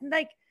 what?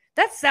 Like,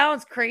 that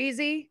sounds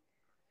crazy.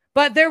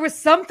 But there was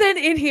something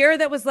in here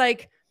that was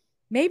like,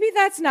 maybe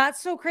that's not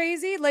so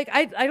crazy. Like,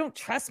 I don't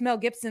trust Mel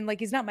Gibson. Like,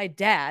 he's not my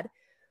dad.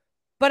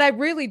 But I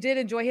really did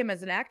enjoy him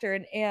as an actor.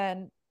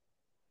 And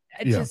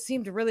it just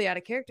seemed really out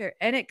of character.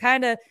 And it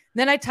kind of,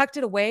 then I tucked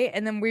it away.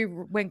 And then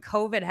when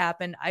COVID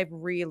happened, I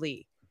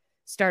really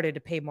started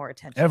to pay more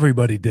attention.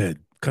 Everybody did.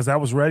 Because I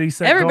was ready,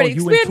 set, everybody,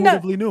 go. You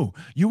intuitively knew.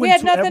 We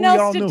had nothing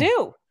else to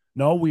do.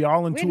 No, we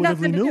all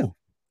intuitively knew.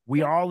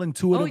 We all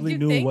intuitively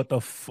knew what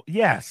the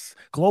yes.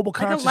 Global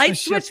consciousness light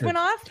shifted. Switch went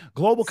off?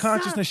 Global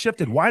consciousness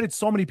shifted. Why did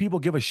so many people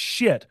give a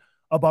shit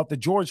about the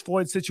George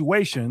Floyd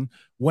situation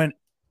when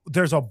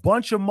there's a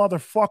bunch of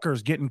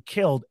motherfuckers getting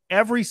killed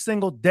every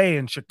single day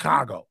in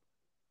Chicago,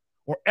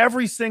 or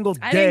every single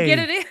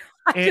day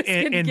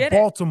in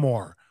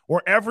Baltimore,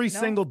 or every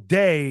single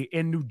day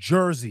in New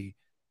Jersey?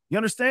 You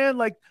understand?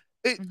 Like,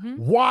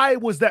 why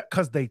was that?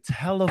 Because they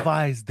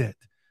televised it,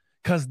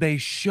 because they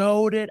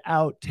showed it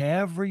out to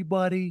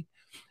everybody,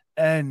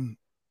 and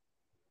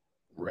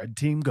red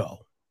team go,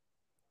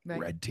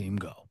 red team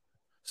go.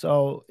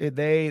 So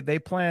they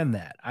planned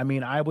that. I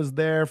mean, I was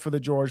there for the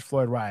George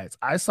Floyd riots.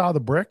 I saw the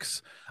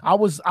bricks. I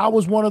was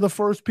one of the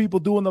first people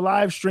doing the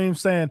live stream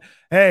saying,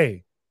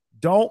 hey,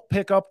 don't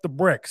pick up the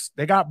bricks.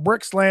 They got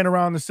bricks laying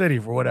around the city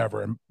for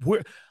whatever. And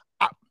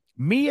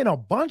Me and a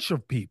bunch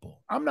of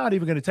people, I'm not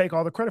even going to take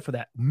all the credit for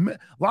that. A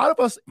lot of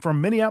us from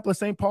Minneapolis,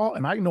 St. Paul,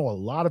 and I know a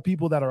lot of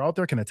people that are out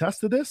there can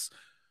attest to this.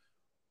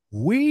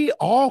 We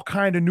all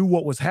kind of knew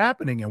what was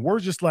happening, and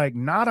we're just like,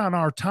 not on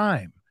our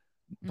time.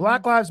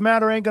 Black Lives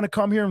Matter ain't going to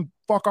come here and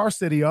fuck our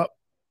city up.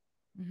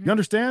 You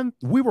understand?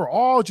 We were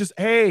all just,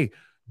 hey,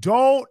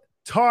 don't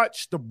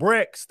touch the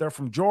bricks. They're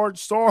from George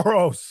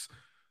Soros.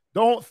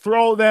 Don't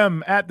throw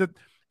them at the...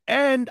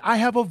 And I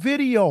have a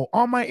video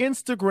on my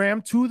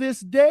Instagram to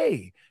this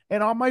day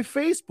and on my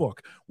Facebook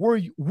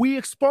where we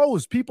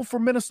expose people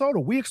from Minnesota.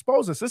 We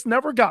expose this. This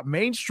never got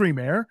mainstream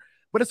air,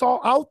 but it's all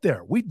out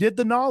there. We did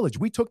the knowledge.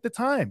 We took the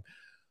time.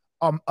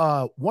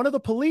 One of the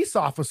police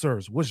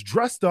officers was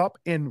dressed up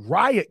in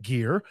riot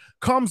gear,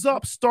 comes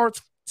up,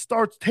 starts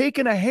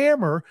taking a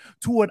hammer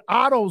to an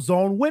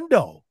AutoZone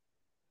window.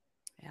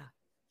 Yeah.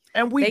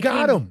 And we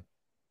got him.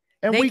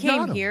 And they we came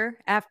got him. here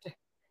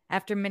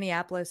after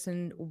Minneapolis,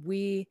 and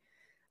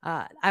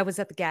I was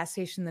at the gas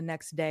station the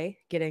next day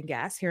getting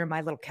gas here in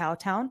my little cow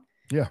town.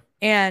 Yeah.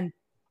 And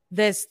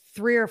there's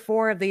 3 or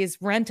 4 of these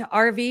rent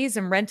RVs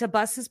and rent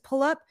buses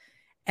pull up,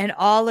 and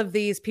all of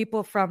these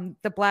people from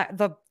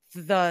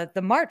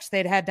the march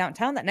they'd had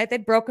downtown that night,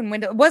 they'd broken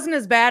windows. It wasn't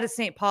as bad as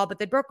St. Paul, but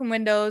they'd broken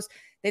windows.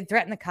 They'd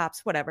threatened the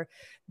cops, whatever.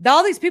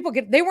 All these people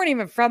they weren't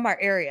even from our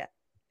area.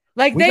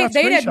 Like they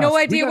had no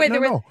idea where they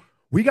were.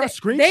 We got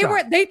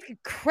screenshots. They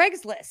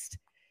Craigslist.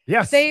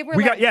 Yes, they were.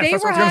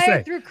 That's what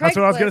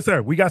I was going to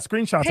say. We got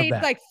screenshots paid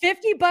of that. Like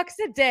 $50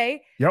 a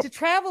day to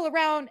travel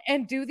around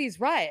and do these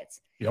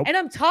riots. Yep. And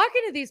I'm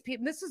talking to these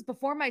people. This was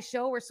before my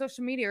show or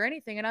social media or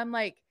anything. And I'm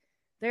like,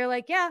 they're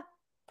like, yeah,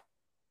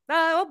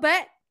 I'll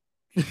bet.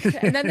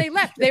 And then they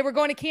left. They were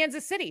going to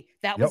Kansas City.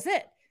 That was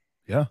it.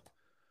 Yeah.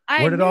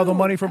 Where did all the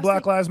money for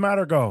Black Lives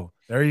Matter go?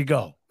 There you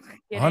go.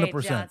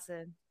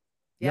 100%.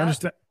 You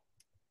understand?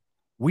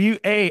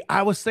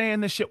 I was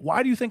saying this shit.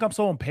 Why do you think I'm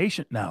so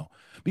impatient now?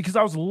 Because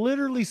I was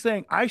literally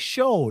saying, I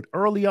showed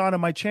early on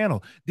in my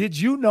channel. Did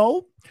you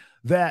know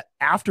that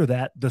after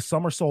that, the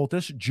summer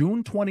solstice,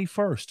 June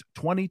 21st,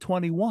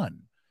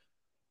 2021,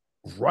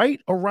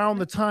 right around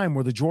the time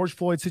where the George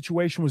Floyd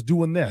situation was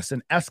doing this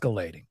and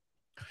escalating,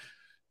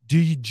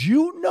 did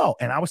you know?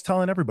 And I was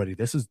telling everybody,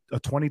 this is a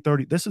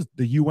 2030. This is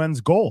the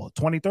UN's goal,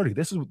 2030.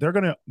 This is they're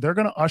gonna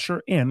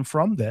usher in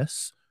from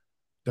this.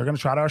 They're going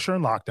to try to usher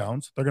in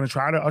lockdowns. They're going to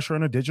try to usher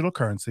in a digital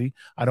currency.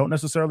 I don't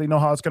necessarily know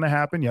how it's going to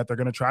happen yet. They're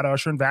going to try to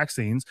usher in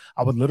vaccines.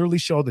 I would literally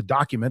show the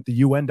document, the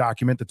UN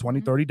document, the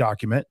 2030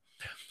 document.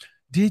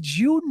 Did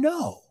you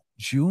know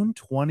June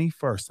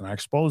 21st, and I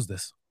exposed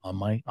this on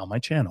my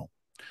channel,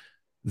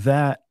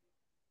 that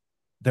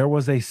there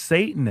was a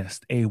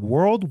Satanist, a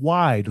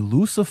worldwide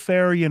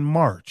Luciferian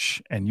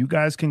march, and you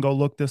guys can go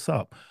look this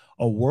up,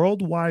 a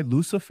worldwide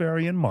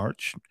Luciferian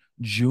march,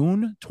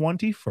 June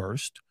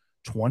 21st,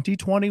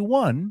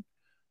 2021,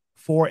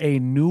 for a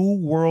new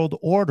world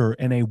order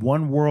and a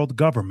one world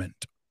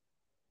government.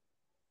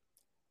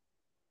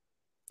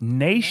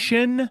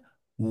 Nationwide.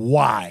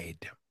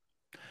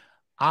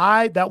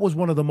 That was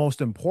one of the most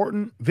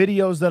important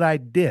videos that I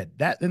did.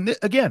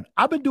 Again,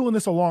 I've been doing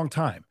this a long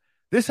time.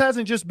 This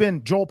hasn't just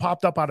been Joel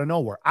popped up out of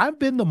nowhere. I've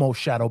been the most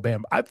shadow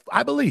banned.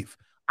 I believe,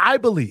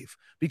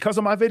 because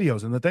of my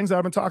videos and the things that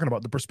I've been talking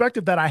about, the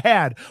perspective that I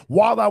had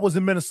while I was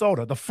in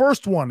Minnesota, the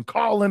first one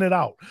calling it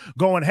out,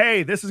 going,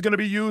 hey, this is going to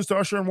be used to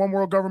usher in one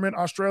world government,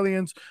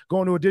 Australians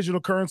going to a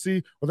digital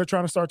currency, or they're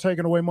trying to start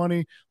taking away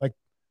money. Like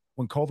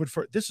when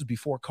COVID, this is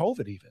before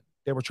COVID even,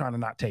 they were trying to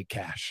not take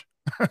cash.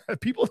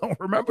 People don't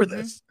remember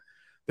this.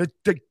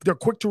 They're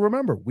quick to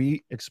remember.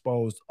 We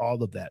exposed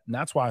all of that. And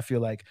that's why I feel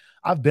like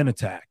I've been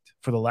attacked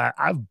for the last,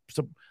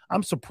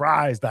 I'm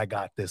surprised I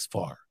got this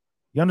far.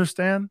 You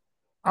understand?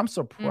 I'm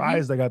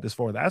surprised I got this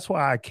far. That's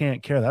why I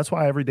can't care. That's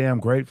why every day I'm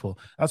grateful.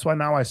 That's why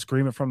now I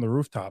scream it from the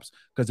rooftops.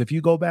 Because if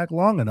you go back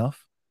long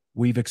enough,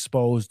 we've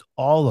exposed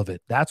all of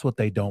it. That's what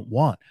they don't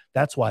want.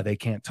 That's why they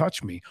can't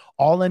touch me.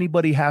 All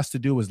anybody has to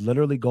do is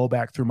literally go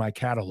back through my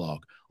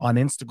catalog on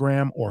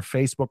Instagram or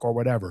Facebook or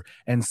whatever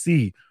and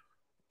see,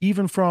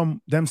 even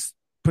from them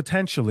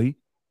potentially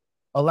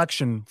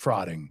election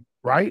frauding,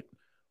 right?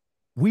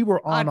 We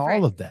were on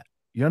all of that.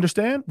 You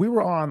understand? We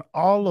were on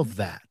all of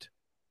that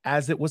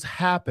as it was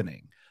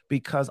happening,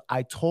 because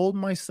I told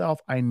myself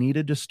I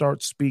needed to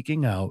start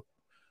speaking out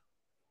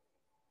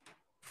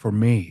for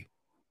me,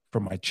 for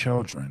my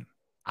children.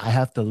 I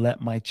have to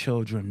let my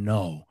children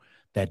know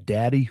that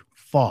daddy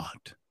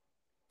fought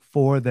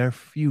for their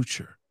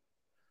future.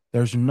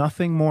 There's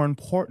nothing more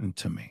important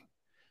to me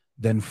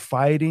than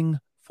fighting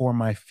for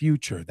my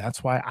future.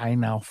 That's why I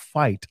now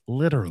fight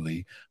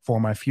literally for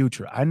my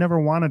future. I never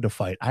wanted to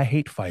fight. I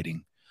hate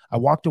fighting. I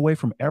walked away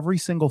from every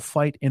single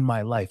fight in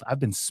my life. I've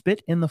been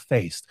spit in the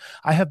face.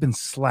 I have been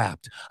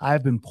slapped. I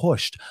have been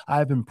pushed. I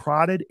have been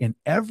prodded in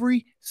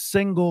every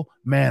single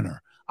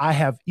manner. I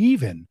have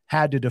even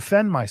had to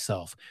defend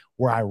myself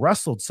where I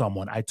wrestled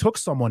someone. I took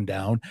someone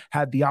down,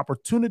 had the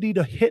opportunity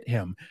to hit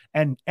him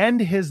and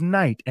end his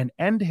night and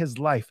end his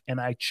life.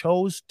 And I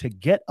chose to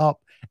get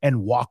up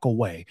and walk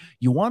away.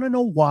 You want to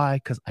know why?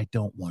 Because I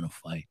don't want to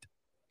fight.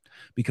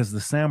 Because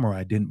the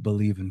samurai didn't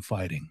believe in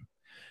fighting.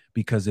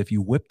 Because if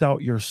you whipped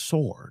out your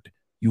sword,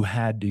 you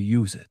had to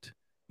use it.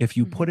 If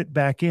you put it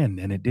back in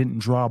and it didn't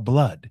draw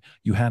blood,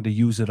 you had to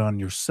use it on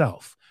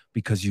yourself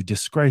because you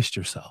disgraced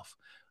yourself.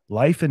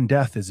 Life and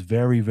death is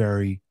very,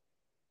 very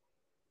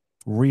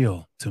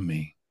real to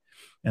me.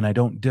 And I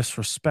don't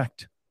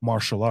disrespect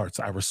martial arts.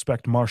 I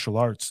respect martial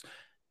arts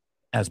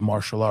as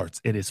martial arts.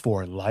 It is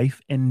for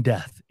life and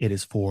death. It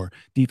is for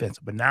defense.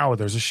 But now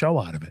there's a show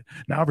out of it.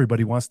 Now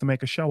everybody wants to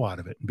make a show out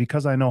of it. And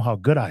because I know how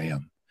good I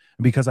am,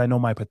 and because I know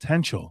my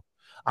potential,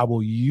 I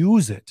will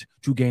use it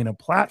to gain a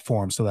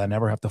platform so that I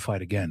never have to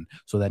fight again,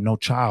 so that no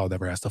child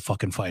ever has to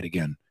fucking fight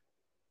again.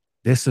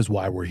 This is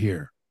why we're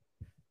here.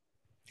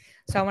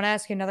 So I want to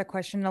ask you another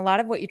question. A lot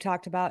of what you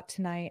talked about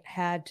tonight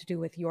had to do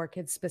with your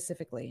kids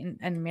specifically. And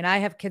I mean, I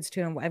have kids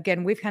too. And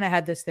again, we've kind of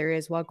had this theory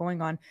as well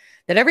going on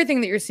that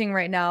everything that you're seeing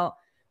right now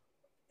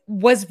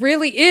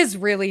is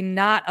really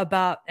not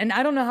about, and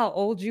I don't know how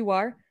old you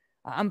are.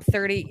 I'm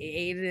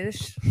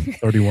 38-ish.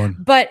 31.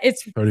 But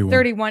it's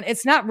 31.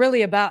 It's not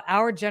really about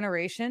our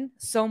generation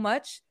so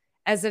much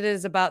as it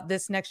is about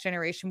this next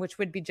generation, which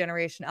would be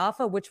Generation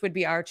Alpha, which would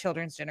be our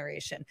children's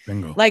generation.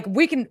 Bingo. Like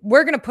we're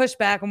going to push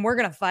back and we're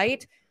going to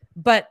fight,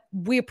 but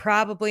we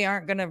probably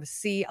aren't going to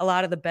see a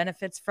lot of the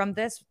benefits from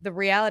this. The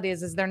reality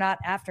is they're not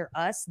after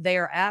us. They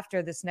are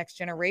after this next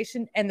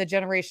generation and the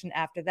generation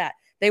after that.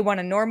 They want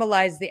to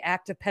normalize the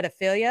act of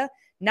pedophilia,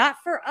 not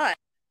for us.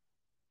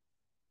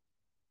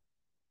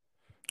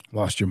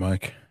 Lost your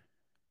mic.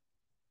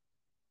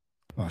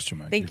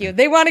 Thank you.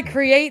 They want to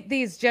create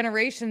these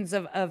generations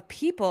of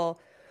people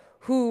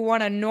who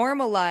want to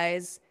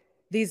normalize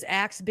these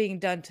acts being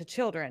done to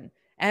children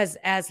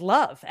as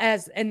love,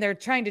 and they're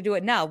trying to do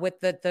it now with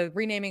the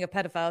renaming of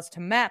pedophiles to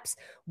MAPS,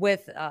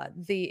 with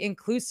the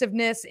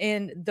inclusiveness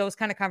in those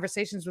kind of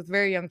conversations with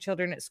very young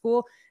children at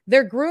school.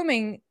 They're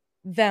grooming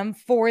them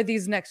for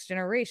these next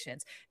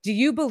generations. Do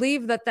you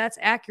believe that that's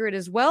accurate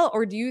as well?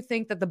 Or do you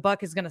think that the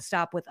buck is going to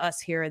stop with us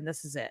here and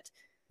this is it?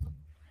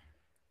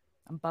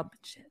 I'm bumping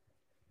shit.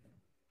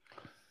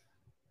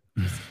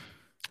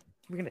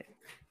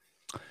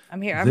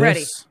 I'm here. I'm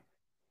ready. This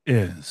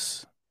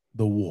is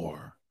the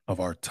war of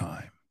our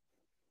time.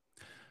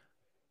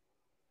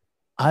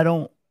 I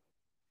don't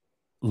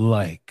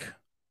like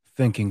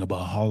thinking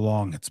about how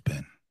long it's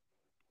been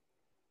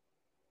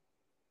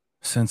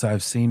since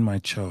I've seen my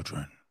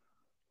children.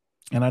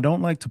 And I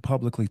don't like to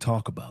publicly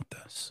talk about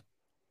this.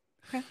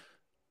 Okay.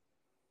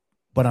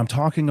 But I'm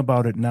talking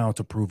about it now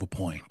to prove a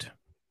point.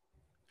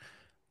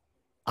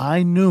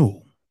 I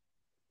knew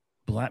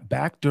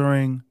back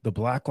during the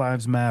Black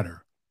Lives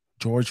Matter,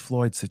 George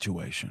Floyd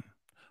situation,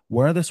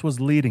 where this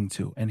was leading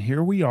to. And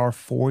here we are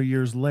 4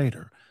 years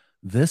later,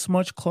 this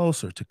much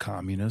closer to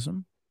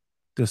communism,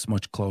 this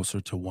much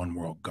closer to one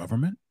world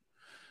government.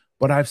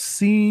 But I've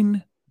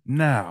seen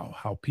now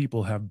how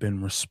people have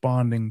been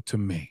responding to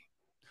me.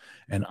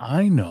 And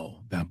I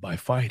know that by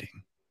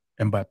fighting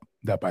and by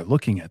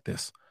looking at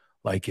this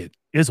like it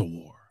is a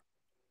war,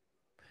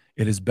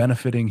 it is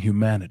benefiting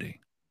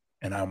humanity.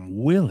 And I'm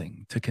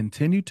willing to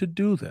continue to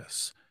do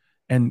this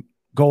and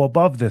go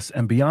above this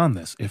and beyond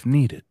this if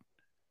needed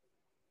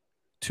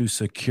to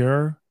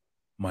secure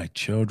my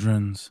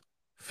children's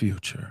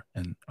future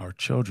and our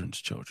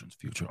children's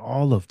future,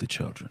 all of the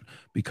children,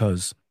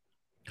 because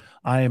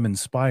I am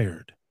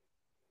inspired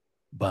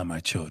by my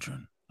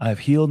children. I've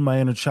healed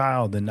my inner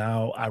child, and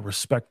now I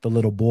respect the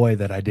little boy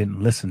that I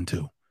didn't listen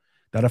to,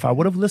 that if I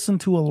would have listened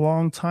to a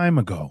long time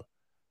ago,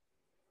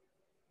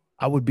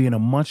 I would be in a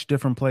much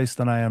different place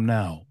than I am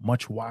now,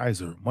 much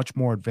wiser, much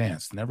more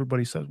advanced. And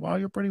everybody says, wow,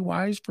 you're pretty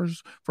wise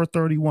for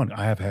 31.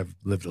 I have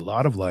lived a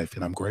lot of life,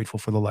 and I'm grateful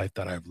for the life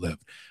that I've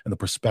lived and the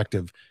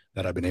perspective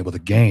that I've been able to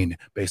gain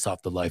based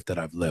off the life that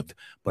I've lived.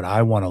 But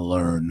I want to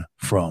learn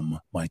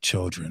from my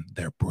children.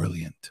 They're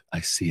brilliant.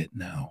 I see it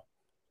now.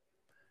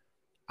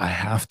 I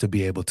have to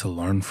be able to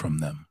learn from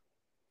them.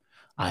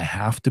 I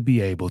have to be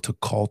able to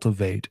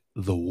cultivate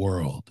the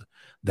world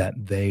that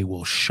they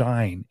will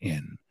shine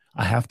in.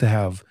 I have to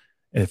have,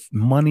 if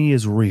money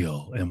is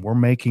real and we're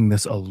making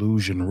this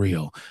illusion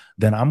real,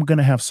 then I'm going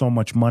to have so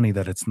much money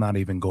that it's not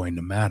even going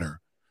to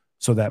matter,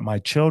 so that my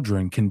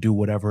children can do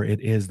whatever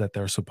it is that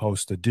they're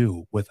supposed to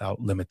do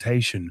without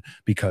limitation,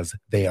 because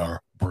they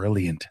are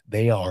brilliant.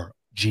 They are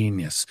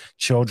genius.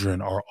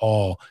 Children are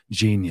all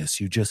genius.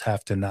 You just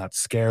have to not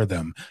scare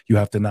them. You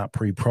have to not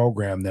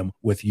pre-program them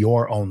with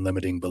your own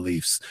limiting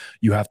beliefs.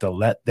 You have to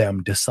let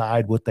them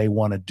decide what they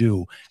want to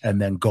do and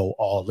then go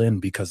all in,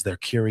 because their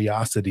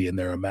curiosity and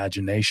their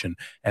imagination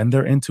and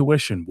their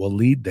intuition will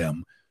lead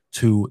them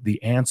to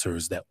the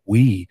answers that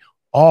we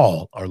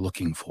all are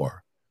looking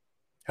for.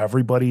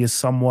 Everybody is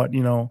somewhat,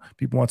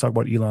 people want to talk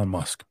about Elon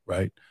Musk,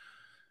 right?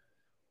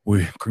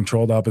 We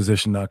controlled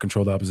opposition, not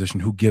controlled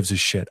opposition. Who gives a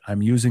shit?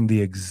 I'm using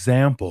the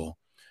example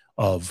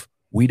of,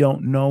 we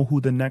don't know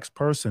who the next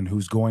person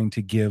who's going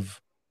to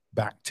give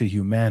back to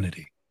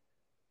humanity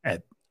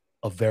at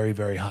a very,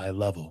 very high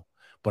level.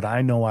 But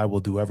I know I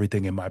will do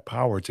everything in my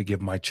power to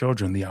give my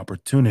children the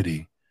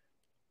opportunity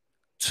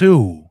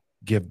to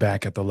give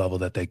back at the level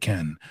that they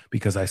can,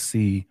 because I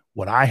see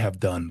what I have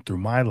done through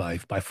my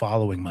life by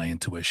following my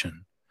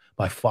intuition,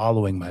 by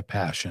following my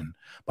passion,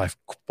 by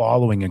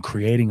following and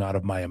creating out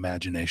of my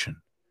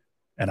imagination.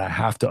 And I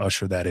have to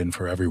usher that in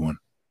for everyone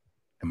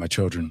and my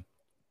children,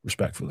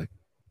 respectfully.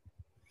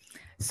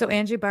 So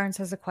Angie Barnes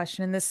has a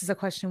question, and this is a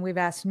question we've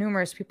asked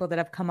numerous people that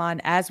have come on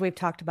as we've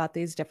talked about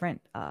these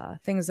different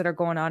things that are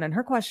going on. And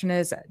her question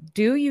is,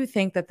 do you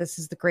think that this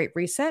is the Great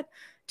Reset?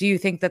 Do you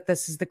think that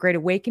this is the Great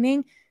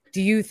Awakening?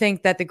 Do you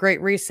think that the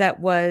Great Reset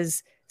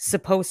was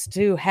supposed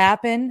to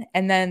happen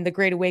and then the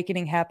Great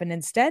Awakening happened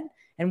instead?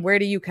 And where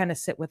do you kind of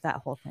sit with that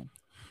whole thing?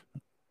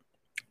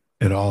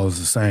 It all is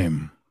the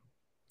same.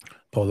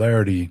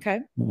 Polarity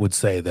would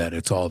say that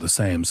it's all the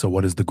same. So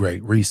what is the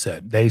Great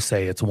Reset? They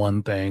say it's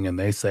one thing, and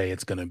they say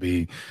it's going to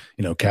be,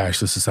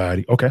 cashless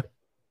society. Okay.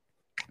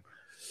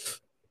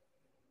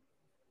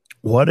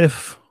 What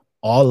if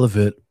all of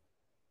it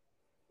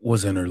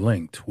was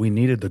interlinked? We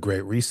needed the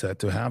Great Reset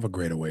to have a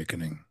Great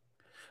Awakening.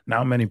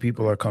 Now many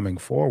people are coming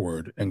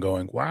forward and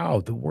going, wow,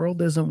 the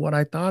world isn't what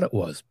I thought it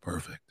was.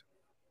 Perfect.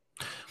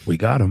 We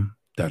got them.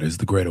 That is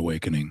the Great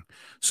Awakening.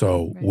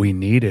 So we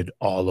needed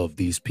all of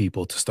these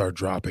people to start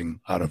dropping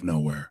out of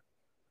nowhere.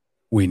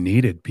 We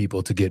needed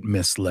people to get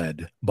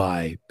misled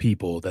by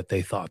people that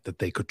they thought that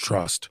they could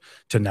trust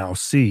to now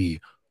see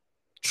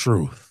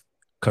truth,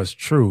 because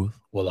truth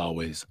will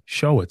always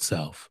show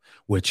itself,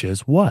 which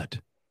is what?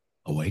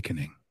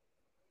 Awakening,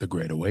 the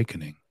Great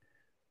Awakening.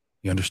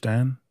 You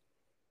understand?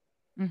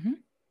 Mm-hmm.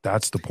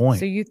 That's the point.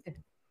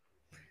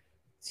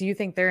 So you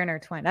think they're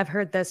intertwined? I've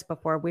heard this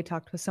before. We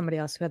talked with somebody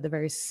else who had the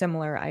very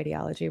similar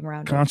ideology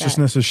around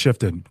consciousness has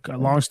shifted.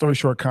 Long story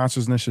short,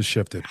 consciousness has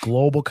shifted.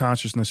 Global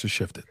consciousness has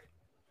shifted.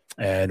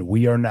 And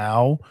we are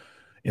now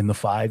in the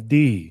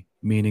 5D,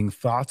 meaning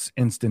thoughts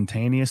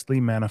instantaneously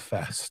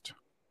manifest.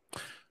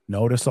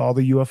 Notice all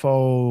the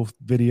UFO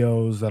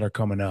videos that are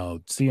coming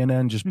out.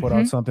 CNN just put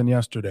out something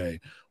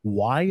yesterday.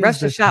 Why is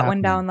Russia this shot happening?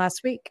 One down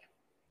last week.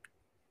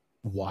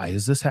 Why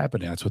is this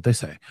happening? That's what they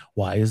say.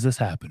 Why is this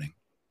happening?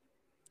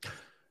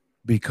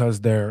 Because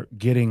they're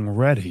getting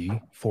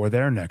ready for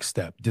their next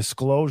step.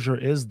 Disclosure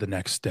is the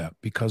next step,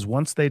 because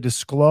once they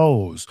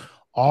disclose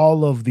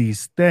all of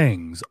these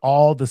things,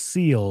 all the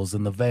seals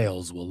and the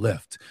veils will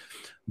lift.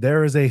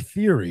 There is a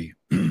theory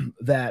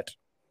that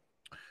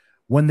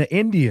when the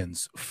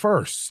Indians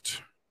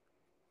first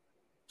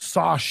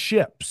saw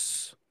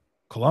ships,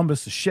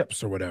 Columbus's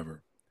ships or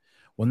whatever,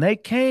 when they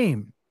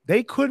came,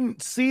 they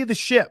couldn't see the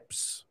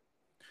ships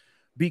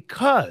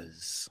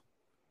because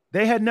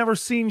they had never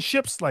seen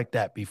ships like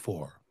that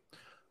before.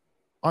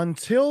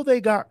 Until they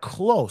got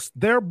close,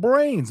 their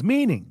brains,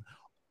 meaning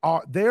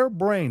their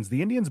brains,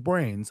 the Indians'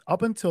 brains,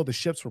 up until the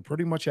ships were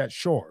pretty much at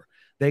shore,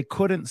 they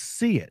couldn't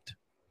see it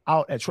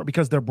out at shore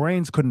because their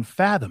brains couldn't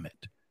fathom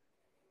it.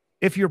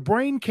 If your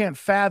brain can't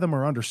fathom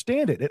or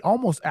understand it, it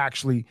almost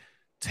actually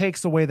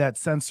takes away that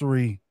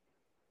sensory,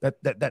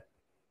 that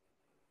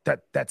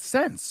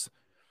sense.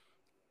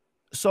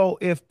 So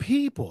if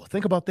people,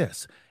 think about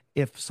this,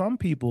 if some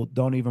people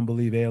don't even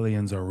believe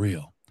aliens are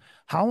real,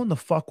 how in the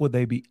fuck would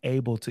they be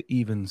able to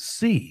even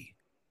see?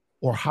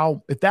 Or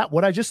how, if that,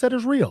 what I just said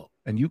is real,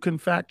 and you can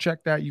fact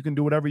check that, you can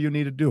do whatever you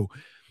need to do.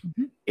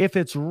 Mm-hmm. If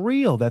it's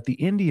real that the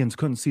Indians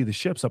couldn't see the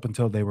ships up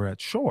until they were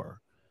at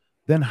shore,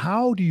 then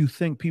how do you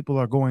think people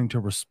are going to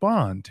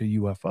respond to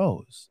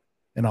UFOs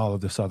and all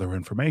of this other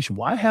information?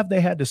 Why have they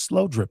had to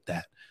slow drip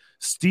that?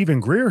 Stephen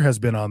Greer has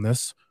been on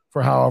this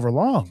for however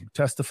long,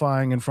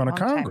 testifying in front of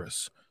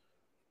Congress.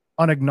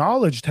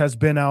 Unacknowledged has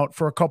been out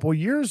for a couple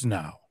years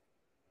now.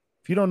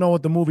 If you don't know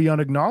what the movie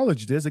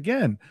Unacknowledged is,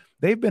 again,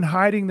 they've been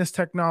hiding this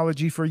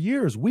technology for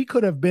years. We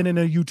could have been in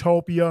a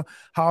utopia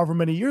however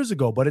many years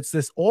ago, but it's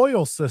this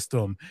oil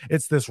system.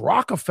 It's this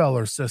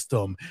Rockefeller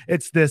system.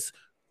 It's this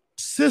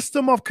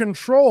system of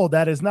control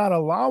that is not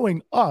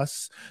allowing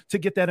us to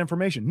get that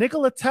information.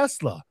 Nikola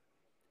Tesla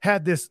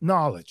had this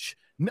knowledge.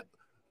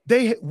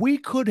 We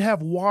could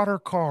have water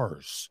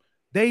cars.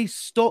 They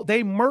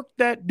murked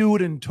that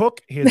dude and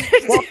took his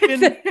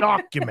fucking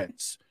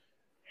documents.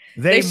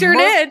 They sure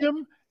did.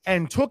 Him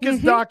and took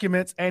his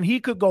documents, and he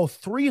could go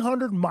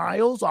 300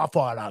 miles off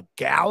on a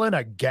gallon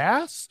of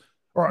gas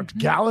or a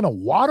gallon of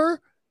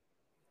water.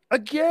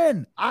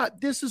 Again,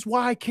 this is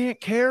why I can't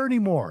care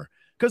anymore.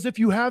 Because if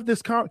you have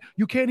this,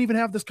 you can't even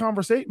have this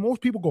conversation.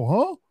 Most people go,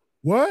 huh?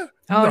 What?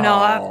 Oh,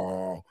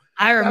 no.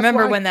 I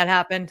remember when that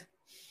happened.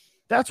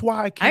 That's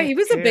why I can't He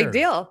was care. A big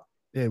deal.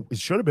 It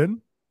should have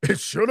been. It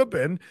should have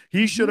been.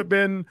 He should have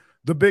been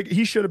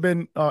he should have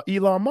been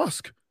Elon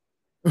Musk.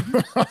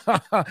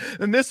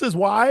 And this is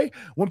why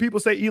when people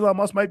say Elon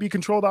Musk might be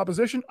controlled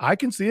opposition, I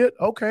can see it.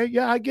 Okay,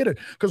 yeah, I get it.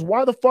 Because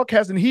why the fuck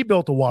hasn't he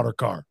built a water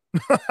car?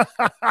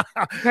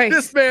 Right.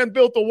 This man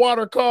built a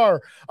water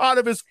car out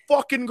of his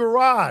fucking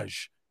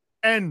garage.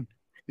 And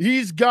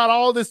he's got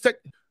all this tech.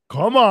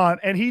 Come on.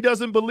 And he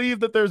doesn't believe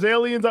that there's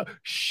aliens.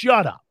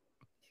 Shut up.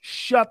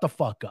 Shut the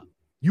fuck up.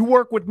 You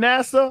work with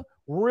NASA?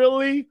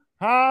 Really?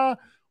 Huh?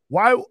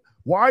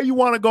 Why you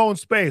want to go in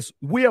space?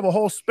 We have a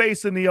whole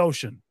space in the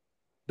ocean.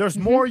 There's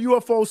more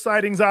UFO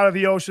sightings out of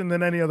the ocean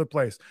than any other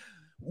place.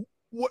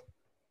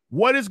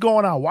 What is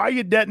going on? Why are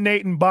you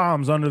detonating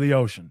bombs under the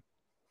ocean?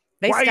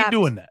 Why are you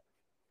doing that?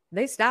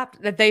 They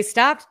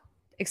stopped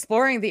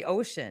exploring the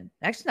ocean.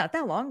 Actually, not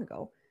that long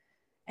ago.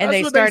 And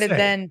they started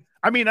then.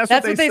 I mean, that's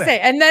what they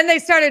say. And then they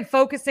started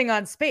focusing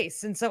on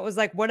space. And so it was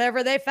like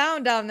whatever they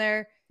found down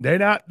there. They're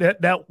not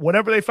that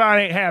whatever they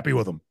find ain't happy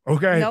with them.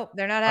 Okay. Nope,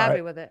 they're not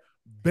happy with it.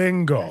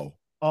 Bingo.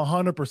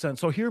 100%.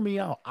 So hear me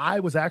out. I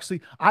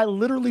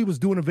literally was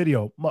doing a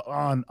video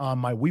on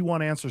my We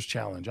Want Answers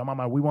challenge. I'm on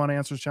my We Want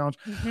Answers challenge.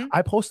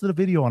 I posted a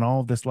video on all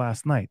of this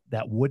last night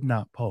that would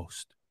not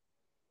post.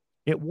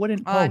 It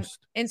wouldn't post.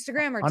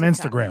 Instagram or on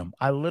TikTok? Instagram.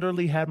 I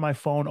literally had my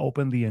phone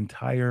open the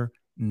entire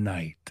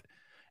night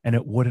and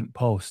it wouldn't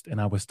post. And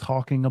I was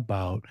talking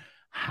about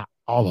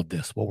all of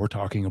this, what we're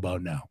talking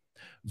about now.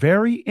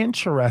 Very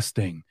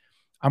interesting.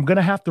 I'm going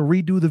to have to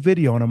redo the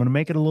video and I'm going to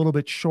make it a little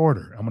bit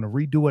shorter. I'm going to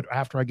redo it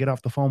after I get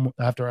off the phone,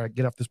 after I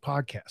get off this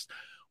podcast.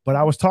 But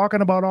I was talking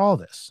about all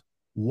this.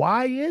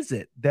 Why is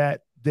it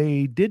that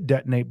they did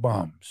detonate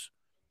bombs?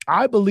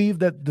 I believe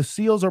that the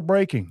seals are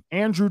breaking.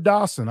 Andrew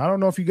Dawson. I don't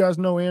know if you guys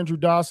know Andrew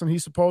Dawson. He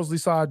supposedly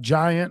saw a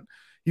giant.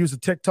 He was a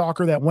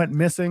TikToker that went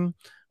missing.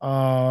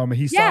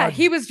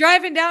 He was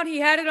driving down. He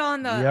had it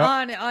on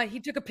the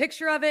he took a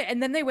picture of it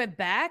and then they went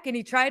back and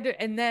he tried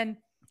to, and then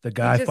the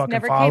guy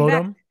fucking followed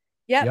him.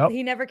 Yep.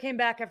 He never came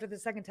back after the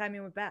second time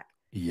he went back.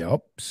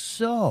 Yep.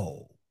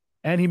 So,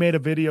 and he made a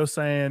video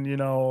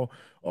saying, all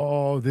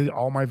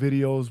my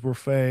videos were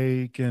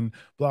fake and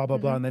blah, blah,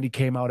 blah. And then he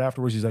came out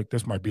afterwards. He's like,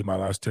 this might be my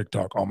last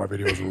TikTok. All my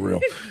videos were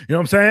real. You know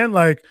what I'm saying?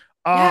 Like,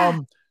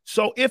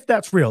 so if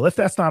that's real, if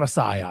that's not a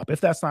psyop,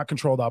 if that's not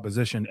controlled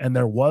opposition, and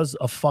there was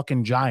a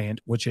fucking giant,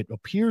 which it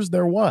appears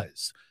there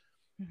was,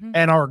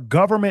 and our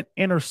government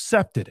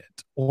intercepted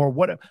it or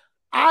whatever.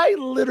 I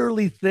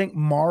literally think the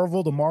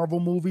Marvel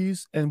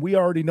movies, and we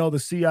already know the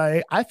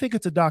CIA, I think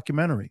it's a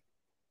documentary.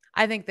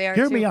 I think they are.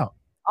 Hear me out.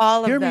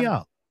 All of them. Hear me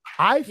out.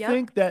 I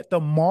think that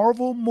the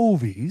Marvel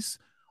movies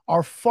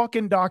are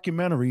fucking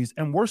documentaries,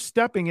 and we're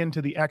stepping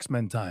into the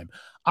X-Men time.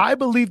 I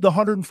believe the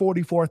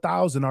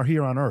 144,000 are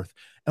here on Earth.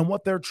 And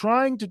what they're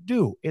trying to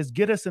do is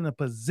get us in a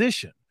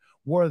position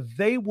where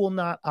they will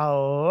not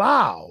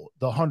allow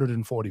the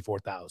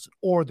 144,000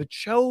 or the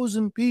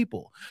chosen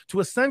people to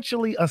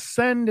essentially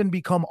ascend and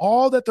become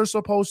all that they're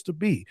supposed to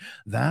be.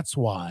 That's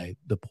why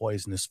the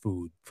poisonous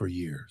food for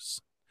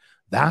years.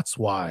 That's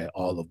why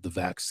all of the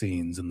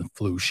vaccines and the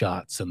flu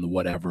shots and the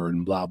whatever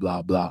and blah,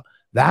 blah, blah.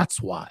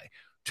 That's why,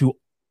 to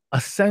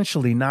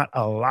essentially not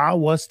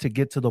allow us to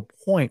get to the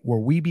point where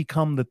we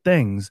become the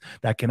things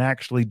that can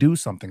actually do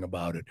something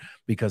about it.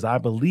 Because I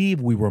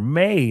believe we were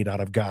made out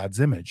of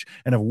God's image.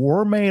 And if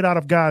we're made out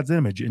of God's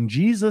image, and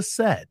Jesus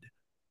said,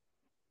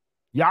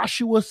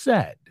 Yahshua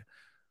said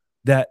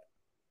that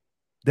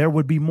there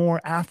would be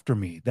more after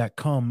me that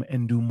come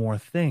and do more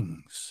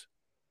things.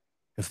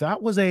 If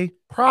that was a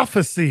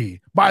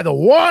prophecy by the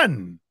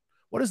one,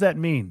 what does that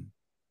mean?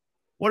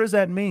 What does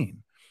that mean?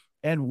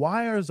 And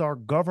why is our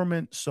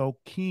government so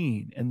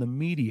keen and the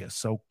media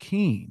so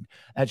keen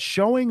at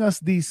showing us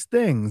these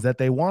things that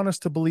they want us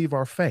to believe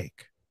are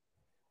fake?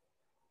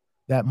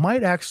 That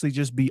might actually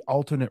just be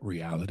alternate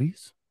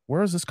realities.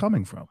 Where is this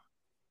coming from?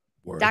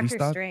 Doctor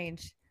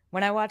Strange.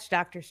 When I watched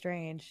Doctor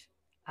Strange,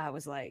 I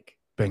was like,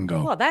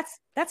 bingo. Well, that's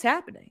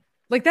happening.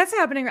 Like that's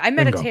happening. I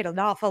meditate an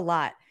awful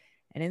lot.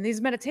 And in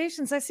these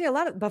meditations, I see a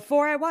lot of,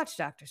 before I watch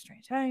Doctor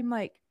Strange, I'm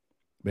like,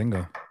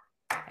 bingo.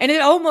 And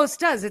it almost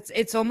does.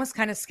 It's almost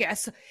kind of scary.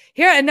 So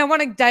here, and I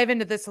want to dive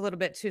into this a little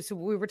bit too. So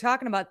we were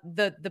talking about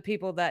the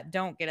people that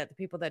don't get it, the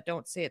people that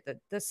don't see it,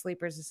 the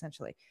sleepers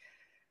essentially.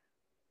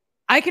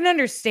 I can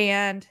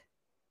understand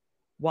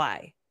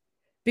why,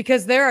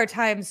 because there are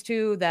times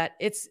too that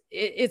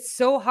it's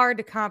so hard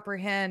to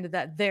comprehend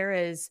that there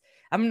is.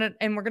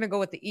 we're gonna go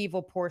with the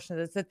evil portion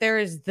of this, that there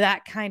is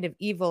that kind of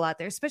evil out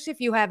there, especially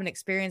if you haven't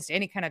experienced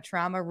any kind of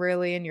trauma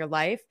really in your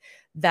life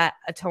that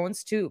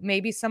atones to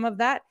maybe some of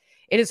that.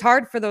 It is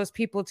hard for those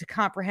people to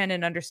comprehend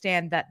and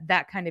understand that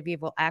that kind of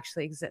evil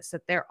actually exists,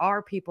 that there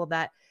are people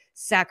that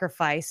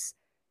sacrifice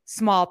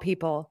small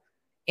people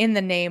in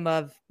the name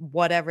of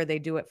whatever they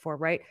do it for,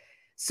 right?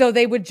 So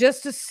they would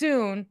just as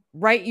soon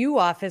write you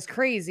off as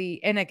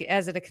crazy and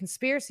as a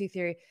conspiracy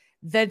theory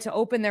than to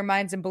open their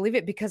minds and believe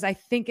it, because I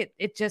think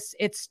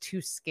it's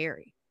too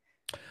scary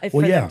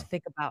for them to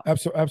think about.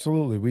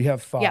 Absolutely. We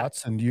have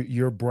thoughts and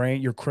your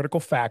brain, your critical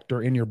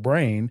factor in your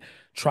brain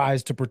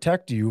tries to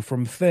protect you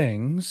from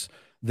things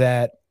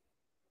that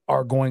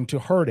are going to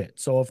hurt it.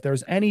 So if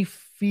there's any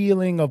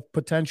feeling of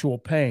potential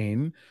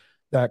pain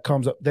that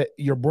comes up, that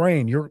your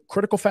brain, your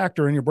critical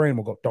factor in your brain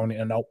will go,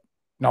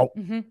 no.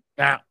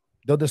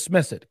 They'll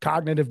dismiss it.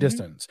 Cognitive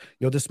dissonance.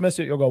 You'll dismiss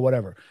it. You'll go,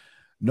 whatever.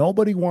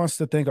 Nobody wants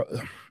to think of,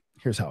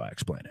 here's how I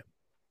explain it.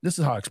 This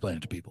is how I explain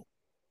it to people.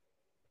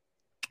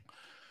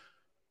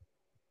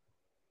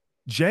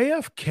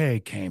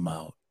 JFK came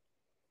out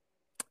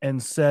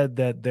and said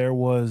that there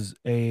was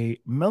a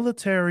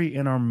military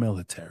in our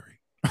military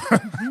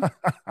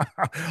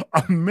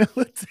a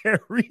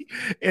military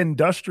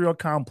industrial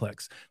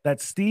complex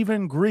that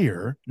Stephen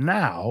Greer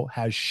now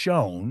has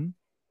shown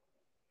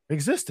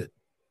existed.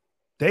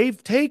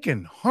 They've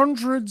taken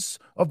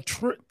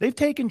they've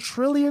taken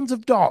trillions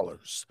of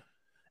dollars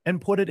and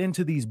put it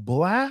into these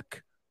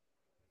black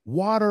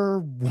water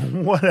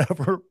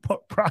whatever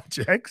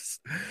projects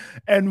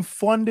and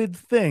funded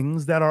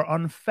things that are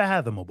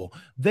unfathomable.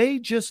 I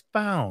just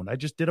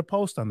did a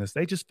post on this.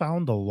 They just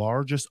found the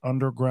largest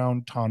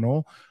underground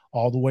tunnel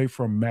all the way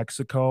from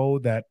Mexico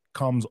that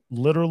comes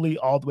literally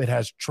all the way. It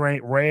has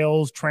train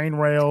rails.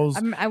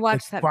 I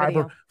watched that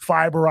video.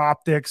 Fiber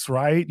optics,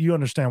 right? You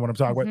understand what I'm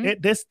talking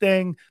about. This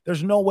thing,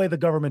 there's no way the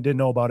government didn't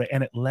know about it.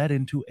 And it led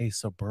into a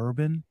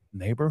suburban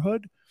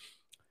neighborhood.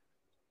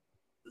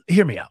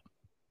 Hear me out.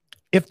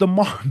 If the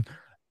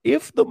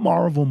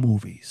Marvel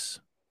movies,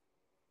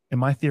 and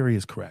my theory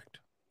is correct,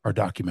 are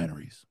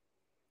documentaries,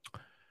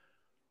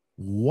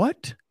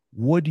 what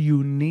would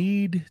you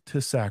need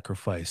to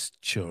sacrifice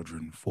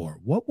children for?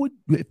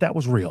 If that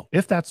was real,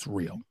 if that's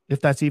real, if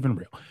that's even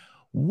real,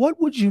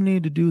 what would you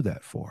need to do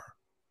that for?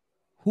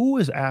 Who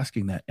is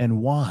asking that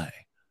and why?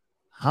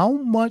 How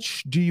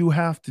much do you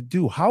have to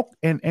do?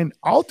 And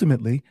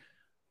ultimately,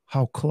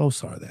 how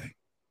close are they?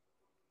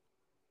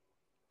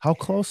 How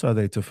close are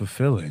they to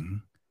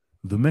fulfilling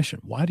the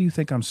mission? Why do you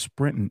think I'm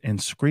sprinting and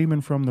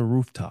screaming from the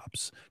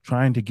rooftops,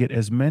 trying to get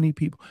as many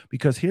people?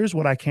 Because here's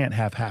what I can't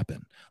have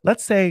happen.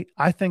 Let's say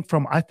I think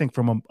from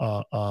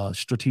a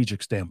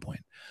strategic standpoint.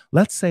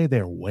 Let's say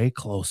they're way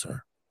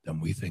closer than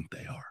we think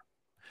they are,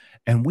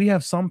 and we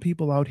have some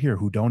people out here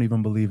who don't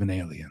even believe in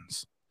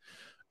aliens.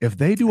 If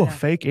they do a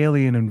fake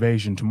alien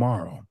invasion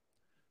tomorrow,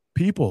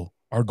 people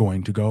are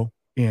going to go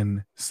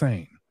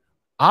insane.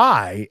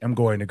 I am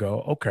going to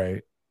go,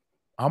 okay,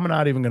 I'm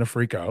not even going to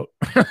freak out.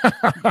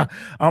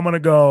 I'm going to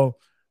go,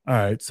 all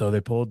right, so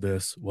they pulled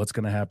this. What's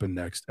going to happen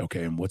next?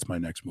 Okay, and what's my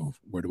next move?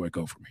 Where do I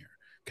go from here?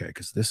 Okay,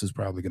 because this is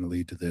probably going to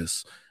lead to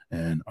this.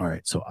 And all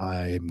right, so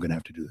I'm going to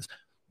have to do this.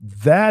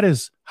 That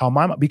is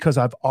how because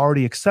I've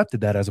already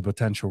accepted that as a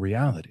potential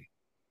reality.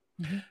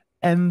 Mm-hmm.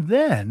 And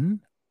then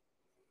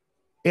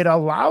it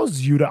allows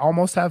you to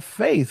almost have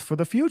faith for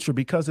the future,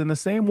 because in the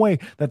same way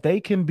that they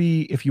can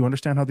be, if you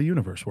understand how the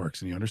universe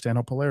works and you understand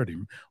how polarity,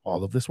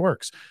 all of this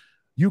works,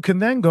 you can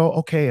then go,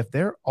 okay, if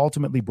they're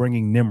ultimately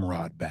bringing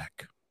Nimrod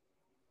back,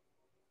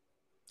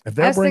 if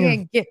they're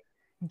bringing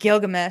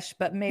Gilgamesh,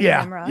 but maybe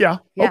Nimrod. Yeah.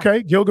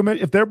 Okay, Gilgamesh.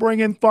 If they're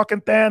bringing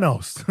fucking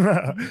Thanos,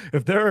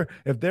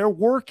 if they're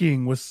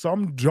working with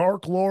some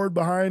dark lord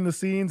behind the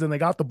scenes, and they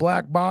got the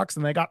black box,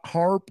 and they got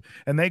HARP,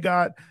 and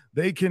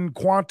they can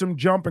quantum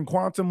jump and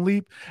quantum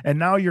leap, and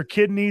now your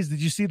kidneys.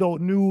 Did you see the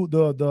new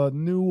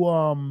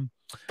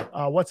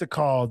what's it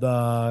called?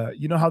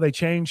 You know how they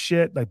change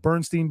shit like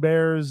Bernstein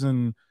Bears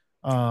and.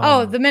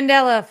 The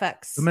Mandela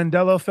effects. The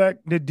Mandela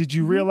effect. Did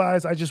you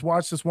realize? I just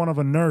watched this one of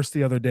a nurse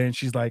the other day, and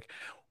she's like,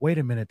 wait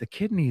a minute, the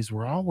kidneys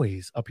were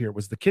always up here. It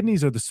was the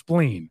kidneys or the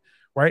spleen,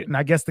 right? And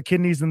I guess the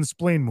kidneys and the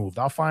spleen moved.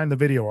 I'll find the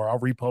video or I'll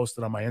repost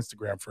it on my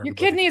Instagram for your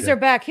kidneys are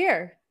back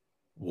here.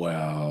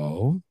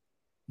 Well,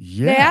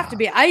 yeah. They have to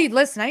be. I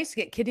used to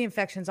get kidney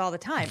infections all the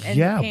time. And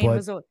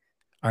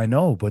I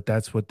know, but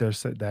that's what they're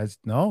saying.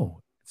 No.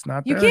 It's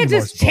not. You can't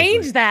just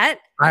change that.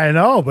 I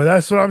know, but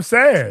that's what I'm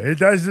saying. It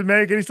doesn't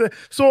make any sense.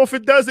 So if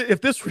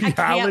this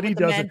reality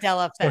doesn't,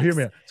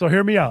 so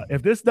hear me out.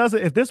 If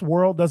this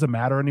world doesn't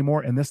matter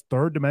anymore, and this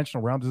third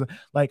dimensional realm doesn't,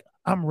 like,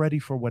 I'm ready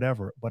for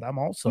whatever, but I'm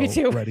also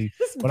ready.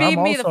 Just beat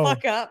me the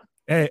fuck up.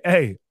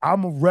 Hey,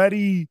 I'm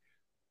ready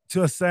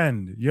to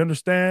ascend. You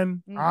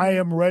understand? Mm-hmm. I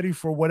am ready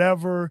for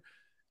whatever.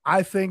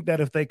 I think that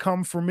if they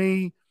come for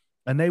me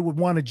and they would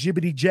want to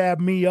jibbity jab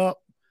me up,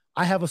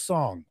 I have a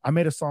song. I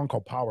made a song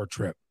called Power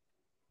Trip.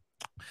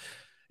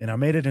 And I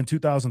made it in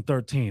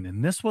 2013.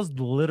 And this was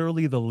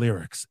literally the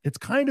lyrics. It's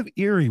kind of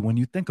eerie when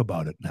you think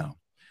about it now.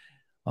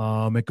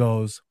 It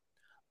goes,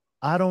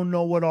 I don't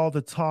know what all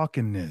the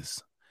talking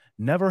is.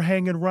 Never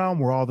hanging around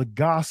where all the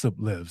gossip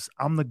lives.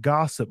 I'm the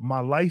gossip.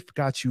 My life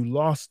got you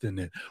lost in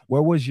it.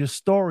 Where was your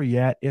story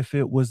at if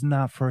it was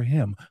not for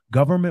him?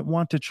 Government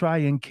want to try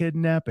and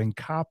kidnap and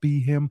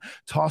copy him.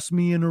 Toss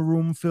me in a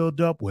room filled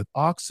up with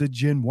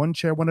oxygen. One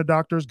chair when the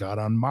doctors got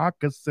on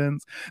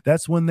moccasins.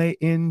 That's when they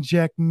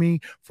inject me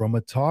from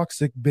a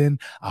toxic bin.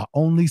 I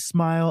only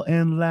smile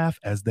and laugh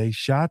as they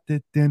shot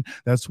it in.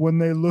 That's when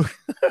they look...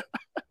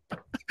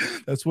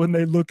 That's when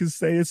they look and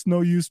say it's no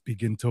use.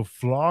 Begin to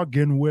flog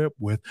and whip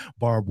with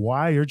barbed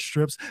wired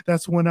strips.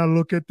 That's when I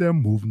look at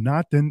them, move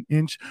not an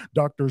inch.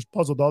 Doctors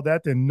puzzled all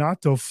that and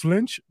not to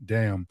flinch.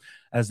 Damn.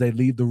 As they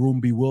leave the room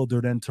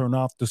bewildered and turn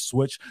off the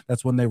switch,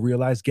 that's when they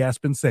realize,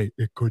 gasp and say,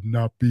 it could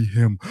not be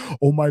him.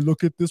 Oh my,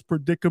 look at this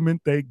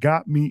predicament they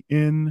got me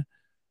in.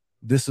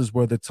 This is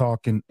where the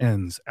talking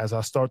ends. As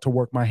I start to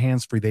work my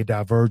hands free, they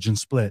diverge and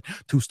split.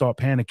 Two start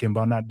panicking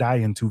about not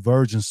dying. Two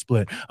virgins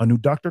split. A new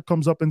doctor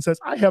comes up and says,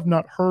 I have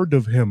not heard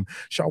of him.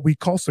 Shall we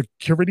call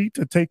security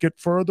to take it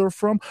further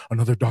from?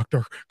 Another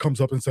doctor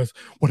comes up and says,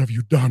 what have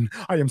you done?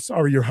 I am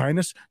sorry, Your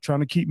Highness.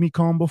 Trying to keep me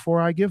calm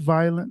before I get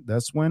violent.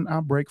 That's when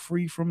I break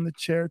free from the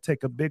chair,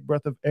 take a big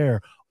breath of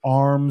air,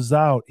 arms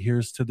out.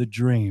 Here's to the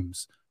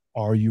dreams.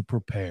 Are you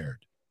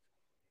prepared?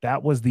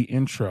 That was the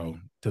intro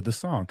to the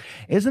song.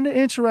 Isn't it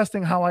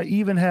interesting how I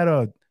even had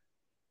a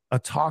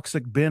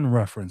Toxic Bin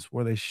reference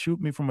where they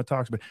shoot me from a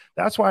toxic bin?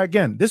 That's why,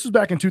 again, this was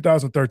back in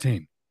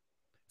 2013.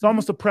 It's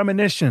almost a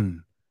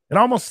premonition. It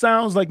almost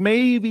sounds like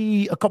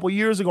maybe a couple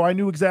years ago I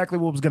knew exactly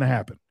what was going to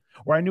happen,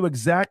 or I knew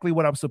exactly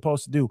what I'm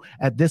supposed to do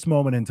at this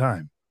moment in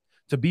time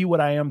to be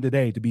what I am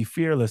today, to be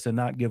fearless and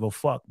not give a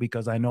fuck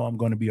because I know I'm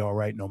going to be all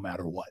right no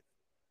matter what.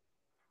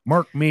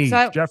 Mark me.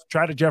 Try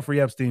to Jeffrey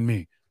Epstein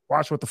me.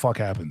 Watch what the fuck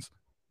happens.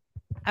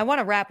 I want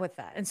to wrap with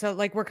that. And so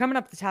like we're coming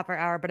up to the top of our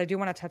hour, but I do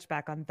want to touch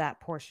back on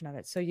that portion of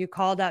it. So you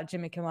called out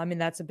Jimmy Kimmel. I mean,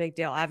 that's a big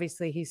deal.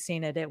 Obviously he's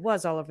seen it. It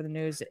was all over the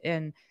news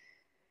and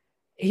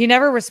he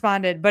never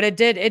responded, but it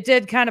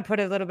did kind of put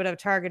a little bit of a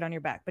target on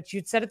your back. But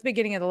you'd said at the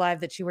beginning of the live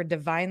that you were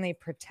divinely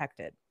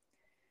protected.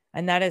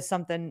 And that is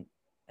something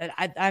that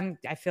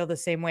I feel the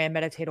same way. I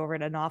meditate over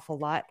it an awful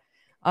lot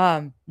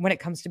when it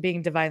comes to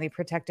being divinely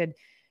protected.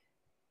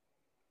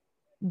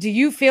 Do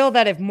you feel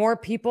that if more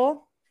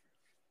people,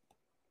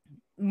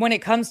 when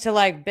it comes to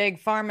like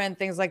big pharma and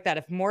things like that,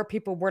 if more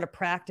people were to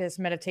practice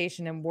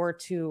meditation and were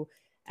to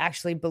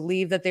actually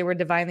believe that they were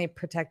divinely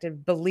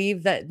protected,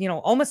 believe that, you know,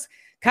 almost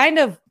kind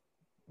of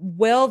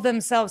will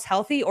themselves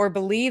healthy or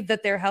believe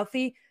that they're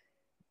healthy,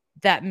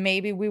 that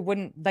maybe we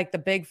wouldn't, like the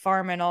big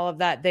pharma and all of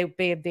that, they'd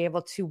be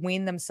able to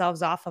wean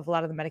themselves off of a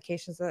lot of the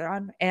medications that they're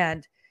on.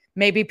 And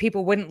maybe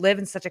people wouldn't live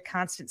in such a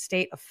constant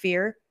state of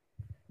fear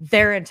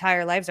their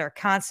entire lives, or a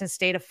constant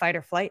state of fight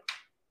or flight.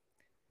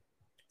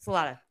 It's a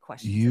lot of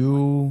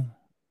questions.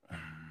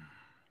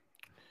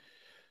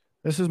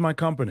 This is my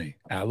company,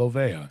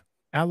 Alovea.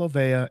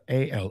 Alovea,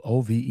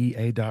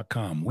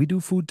 ALOVEA.com. We do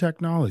food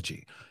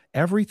technology.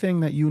 Everything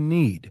that you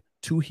need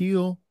to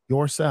heal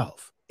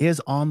yourself is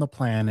on the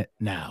planet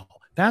now.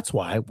 That's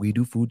why we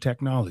do food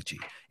technology.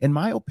 In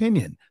my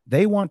opinion,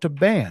 they want to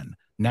ban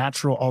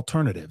natural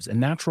alternatives and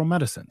natural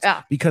medicines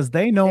because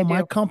they know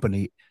my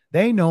company.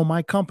 They know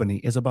my company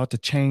is about to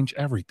change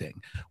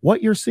everything.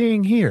 What you're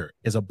seeing here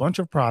is a bunch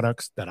of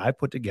products that I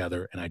put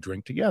together and I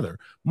drink together,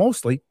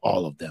 mostly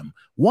all of them.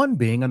 One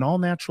being an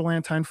all-natural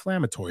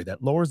anti-inflammatory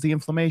that lowers the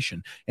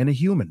inflammation in a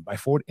human by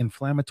 4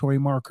 inflammatory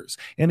markers,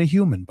 in a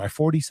human by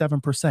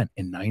 47%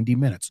 in 90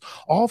 minutes,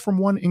 all from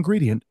one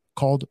ingredient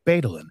called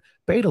Betadine.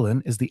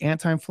 Betadine is the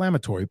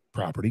anti-inflammatory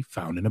property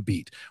found in a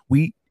beet.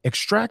 We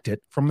extract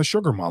it from the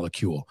sugar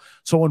molecule.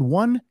 So in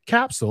one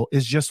capsule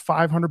is just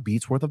 500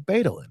 beets worth of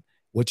Betadine,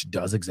 which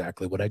does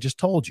exactly what I just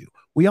told you.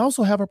 We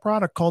also have a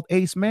product called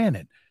Ace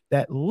Mannin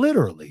that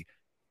literally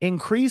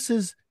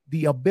increases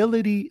the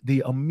ability,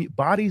 the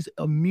body's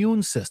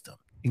immune system,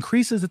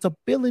 increases its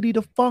ability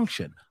to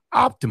function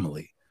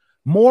optimally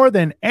more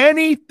than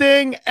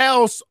anything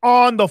else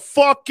on the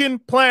fucking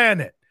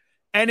planet.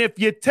 And if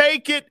you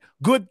take it,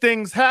 good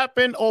things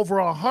happen.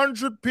 Over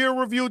 100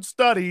 peer-reviewed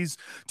studies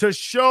to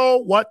show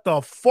what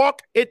the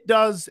fuck it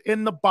does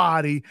in the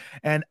body.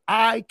 And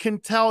I can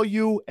tell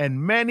you,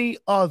 and many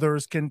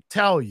others can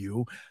tell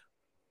you,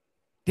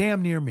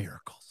 damn near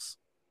miracles.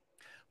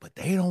 But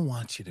they don't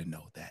want you to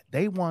know that.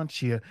 They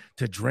want you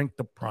to drink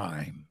the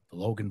Prime, the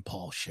Logan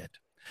Paul shit.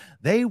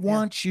 They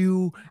want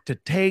you to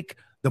take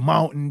the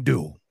Mountain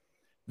Dew.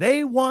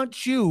 They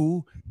want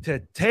you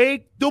to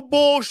take the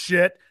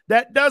bullshit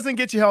that doesn't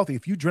get you healthy.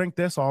 If you drink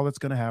this, all that's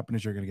going to happen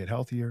is you're going to get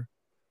healthier,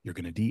 you're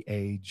going to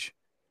de-age,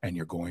 and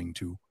you're going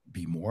to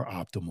be more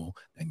optimal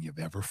than you've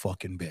ever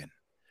fucking been.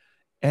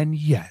 And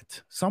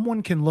yet,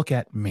 someone can look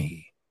at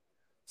me.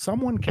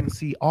 Someone can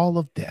see all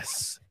of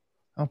this,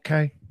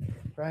 okay?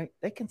 Right?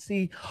 They can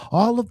see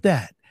all of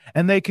that,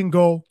 and they can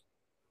go,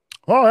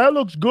 oh, that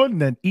looks good,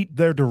 and then eat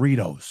their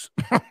Doritos,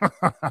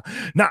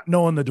 not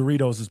knowing the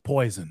Doritos is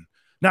poison.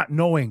 Not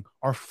knowing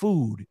our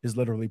food is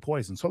literally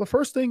poison. So the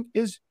first thing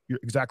is, you're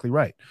exactly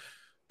right.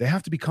 They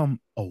have to become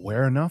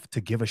aware enough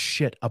to give a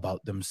shit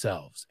about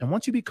themselves. And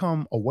once you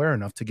become aware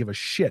enough to give a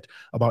shit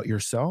about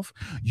yourself,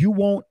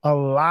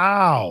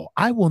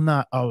 I will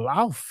not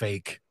allow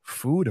fake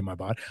food in my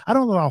body. I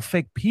don't allow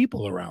fake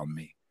people around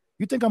me.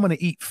 You think I'm going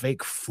to eat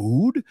fake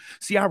food?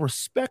 See, I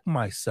respect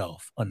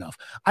myself enough.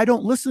 I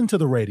don't listen to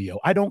the radio.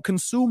 I don't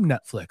consume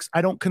Netflix.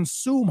 I don't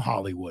consume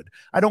Hollywood.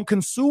 I don't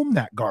consume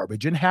that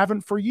garbage and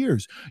haven't for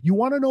years. You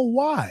want to know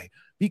why?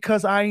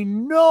 Because I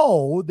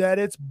know that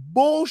it's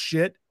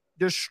bullshit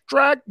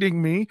distracting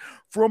me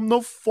from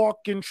the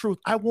fucking truth.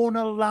 I won't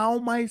allow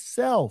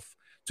myself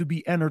to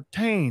be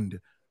entertained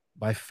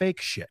by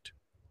fake shit.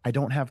 I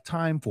don't have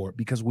time for it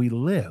because we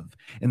live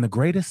in the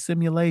greatest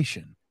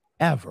simulation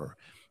ever.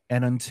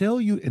 And until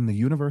you, in the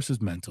universe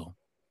is mental,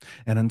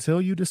 and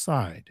until you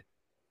decide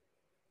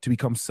to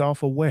become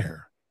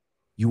self-aware,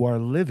 you are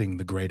living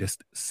the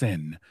greatest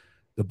sin.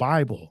 The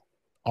Bible,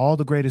 all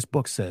the greatest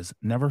books says,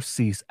 never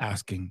cease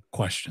asking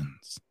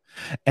questions.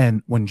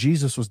 And when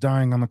Jesus was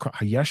dying on the cross,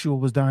 Yeshua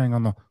was dying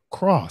on the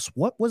cross,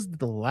 what was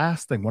the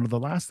last thing? One of the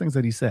last things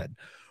that he said,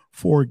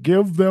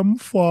 forgive them,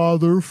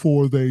 Father,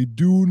 for they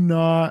do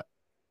not.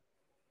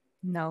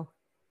 No.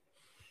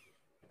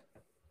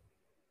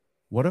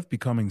 What if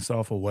becoming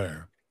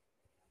self-aware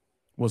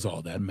was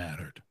all that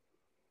mattered?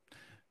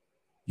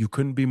 You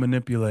couldn't be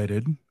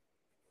manipulated.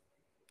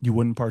 You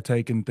wouldn't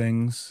partake in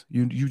things.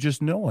 You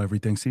just know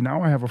everything. See,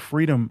 now I have a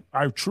freedom.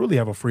 I truly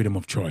have a freedom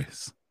of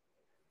choice.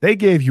 They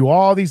gave you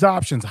all these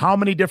options. How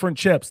many different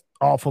chips?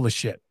 All full of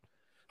shit.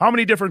 How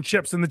many different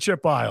chips in the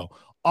chip aisle?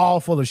 All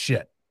full of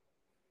shit.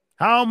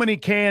 How many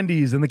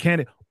candies in the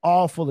candy?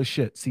 All full of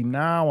shit. See,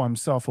 now I'm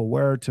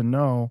self-aware to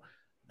know,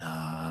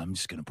 I'm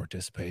just going to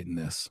participate in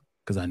this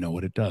because I know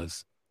what it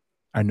does.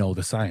 I know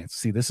the science.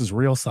 See, this is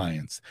real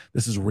science.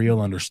 This is real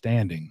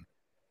understanding.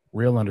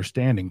 Real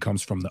understanding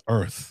comes from the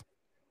earth.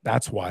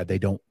 That's why they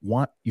don't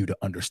want you to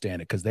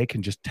understand it, because they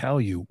can just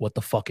tell you what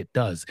the fuck it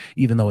does,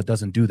 even though it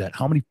doesn't do that.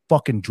 How many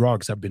fucking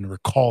drugs have been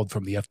recalled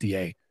from the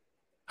FDA?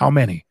 How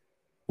many?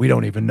 We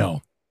don't even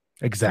know.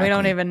 Exactly. We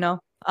don't even know.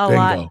 A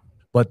Bingo. lot.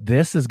 But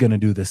this is going to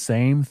do the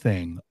same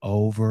thing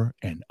over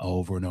and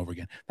over and over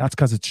again. That's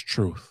because it's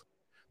truth.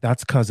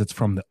 That's because it's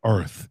from the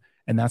earth.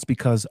 And that's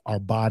because our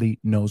body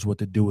knows what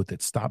to do with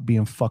it. Stop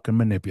being fucking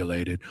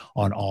manipulated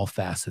on all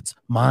facets.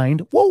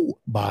 Mind,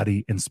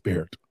 body, and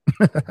spirit.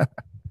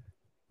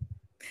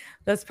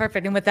 That's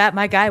perfect. And with that,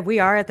 my guy, we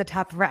are at the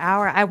top of our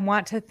hour. I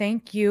want to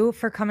thank you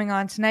for coming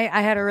on tonight.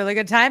 I had a really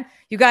good time.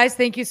 You guys,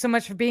 thank you so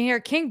much for being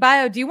here. King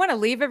Bio, do you want to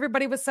leave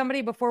everybody with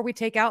somebody before we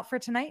take out for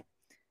tonight?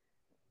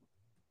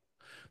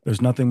 There's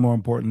nothing more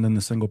important than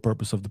the single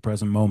purpose of the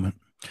present moment.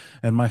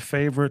 And one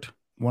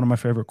of my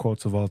favorite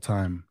quotes of all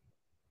time,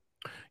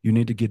 you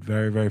need to get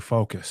very, very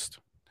focused.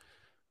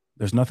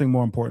 There's nothing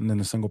more important than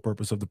the single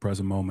purpose of the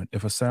present moment.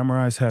 If a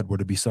samurai's head were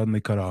to be suddenly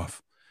cut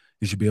off,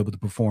 you should be able to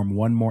perform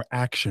one more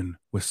action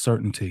with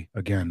certainty.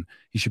 Again,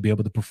 he should be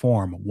able to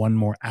perform one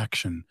more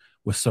action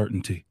with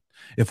certainty.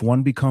 If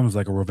one becomes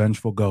like a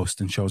revengeful ghost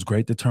and shows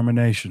great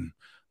determination,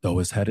 though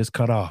his head is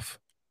cut off,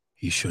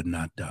 he should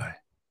not die.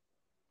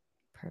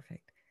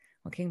 Perfect.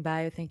 Well, King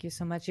Bio, thank you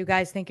so much. You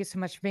guys, thank you so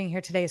much for being here.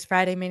 Today is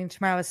Friday, meaning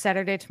tomorrow is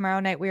Saturday. Tomorrow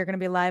night, we are going to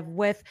be live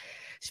with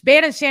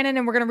Ban and Shannon,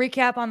 and we're going to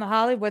recap on the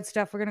Hollywood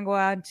stuff. We're going to go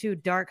on to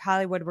Dark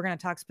Hollywood. We're going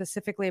to talk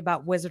specifically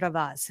about Wizard of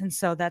Oz. And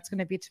so that's going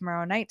to be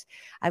tomorrow night.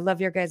 I love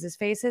your guys'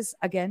 faces.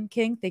 Again,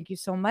 King, thank you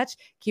so much.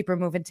 Keep her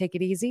moving. Take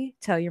it easy.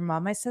 Tell your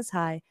mom I says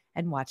hi,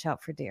 and watch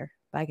out for deer.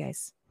 Bye,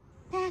 guys.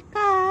 Back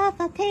off,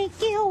 I'll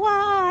take you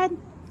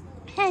on.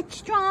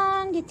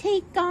 Headstrong, you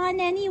take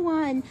on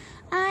anyone.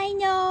 I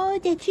know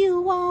that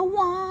you are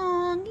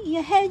wrong.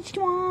 You're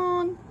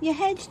headstrong. You're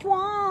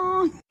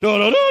headstrong.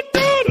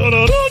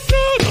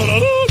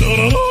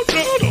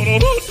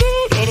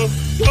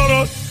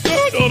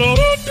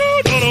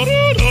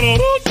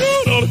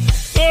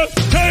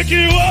 Take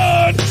you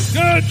on.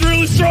 That's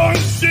really strong.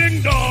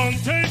 Ding dong.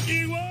 Take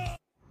you on.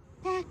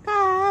 Back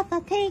off,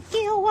 I'll take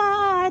you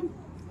on.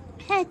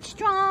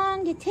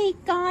 Headstrong, you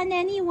take on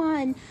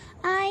anyone.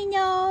 I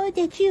know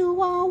that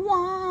you are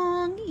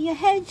wrong. You're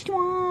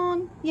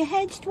headstrong. You're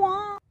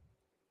headstrong.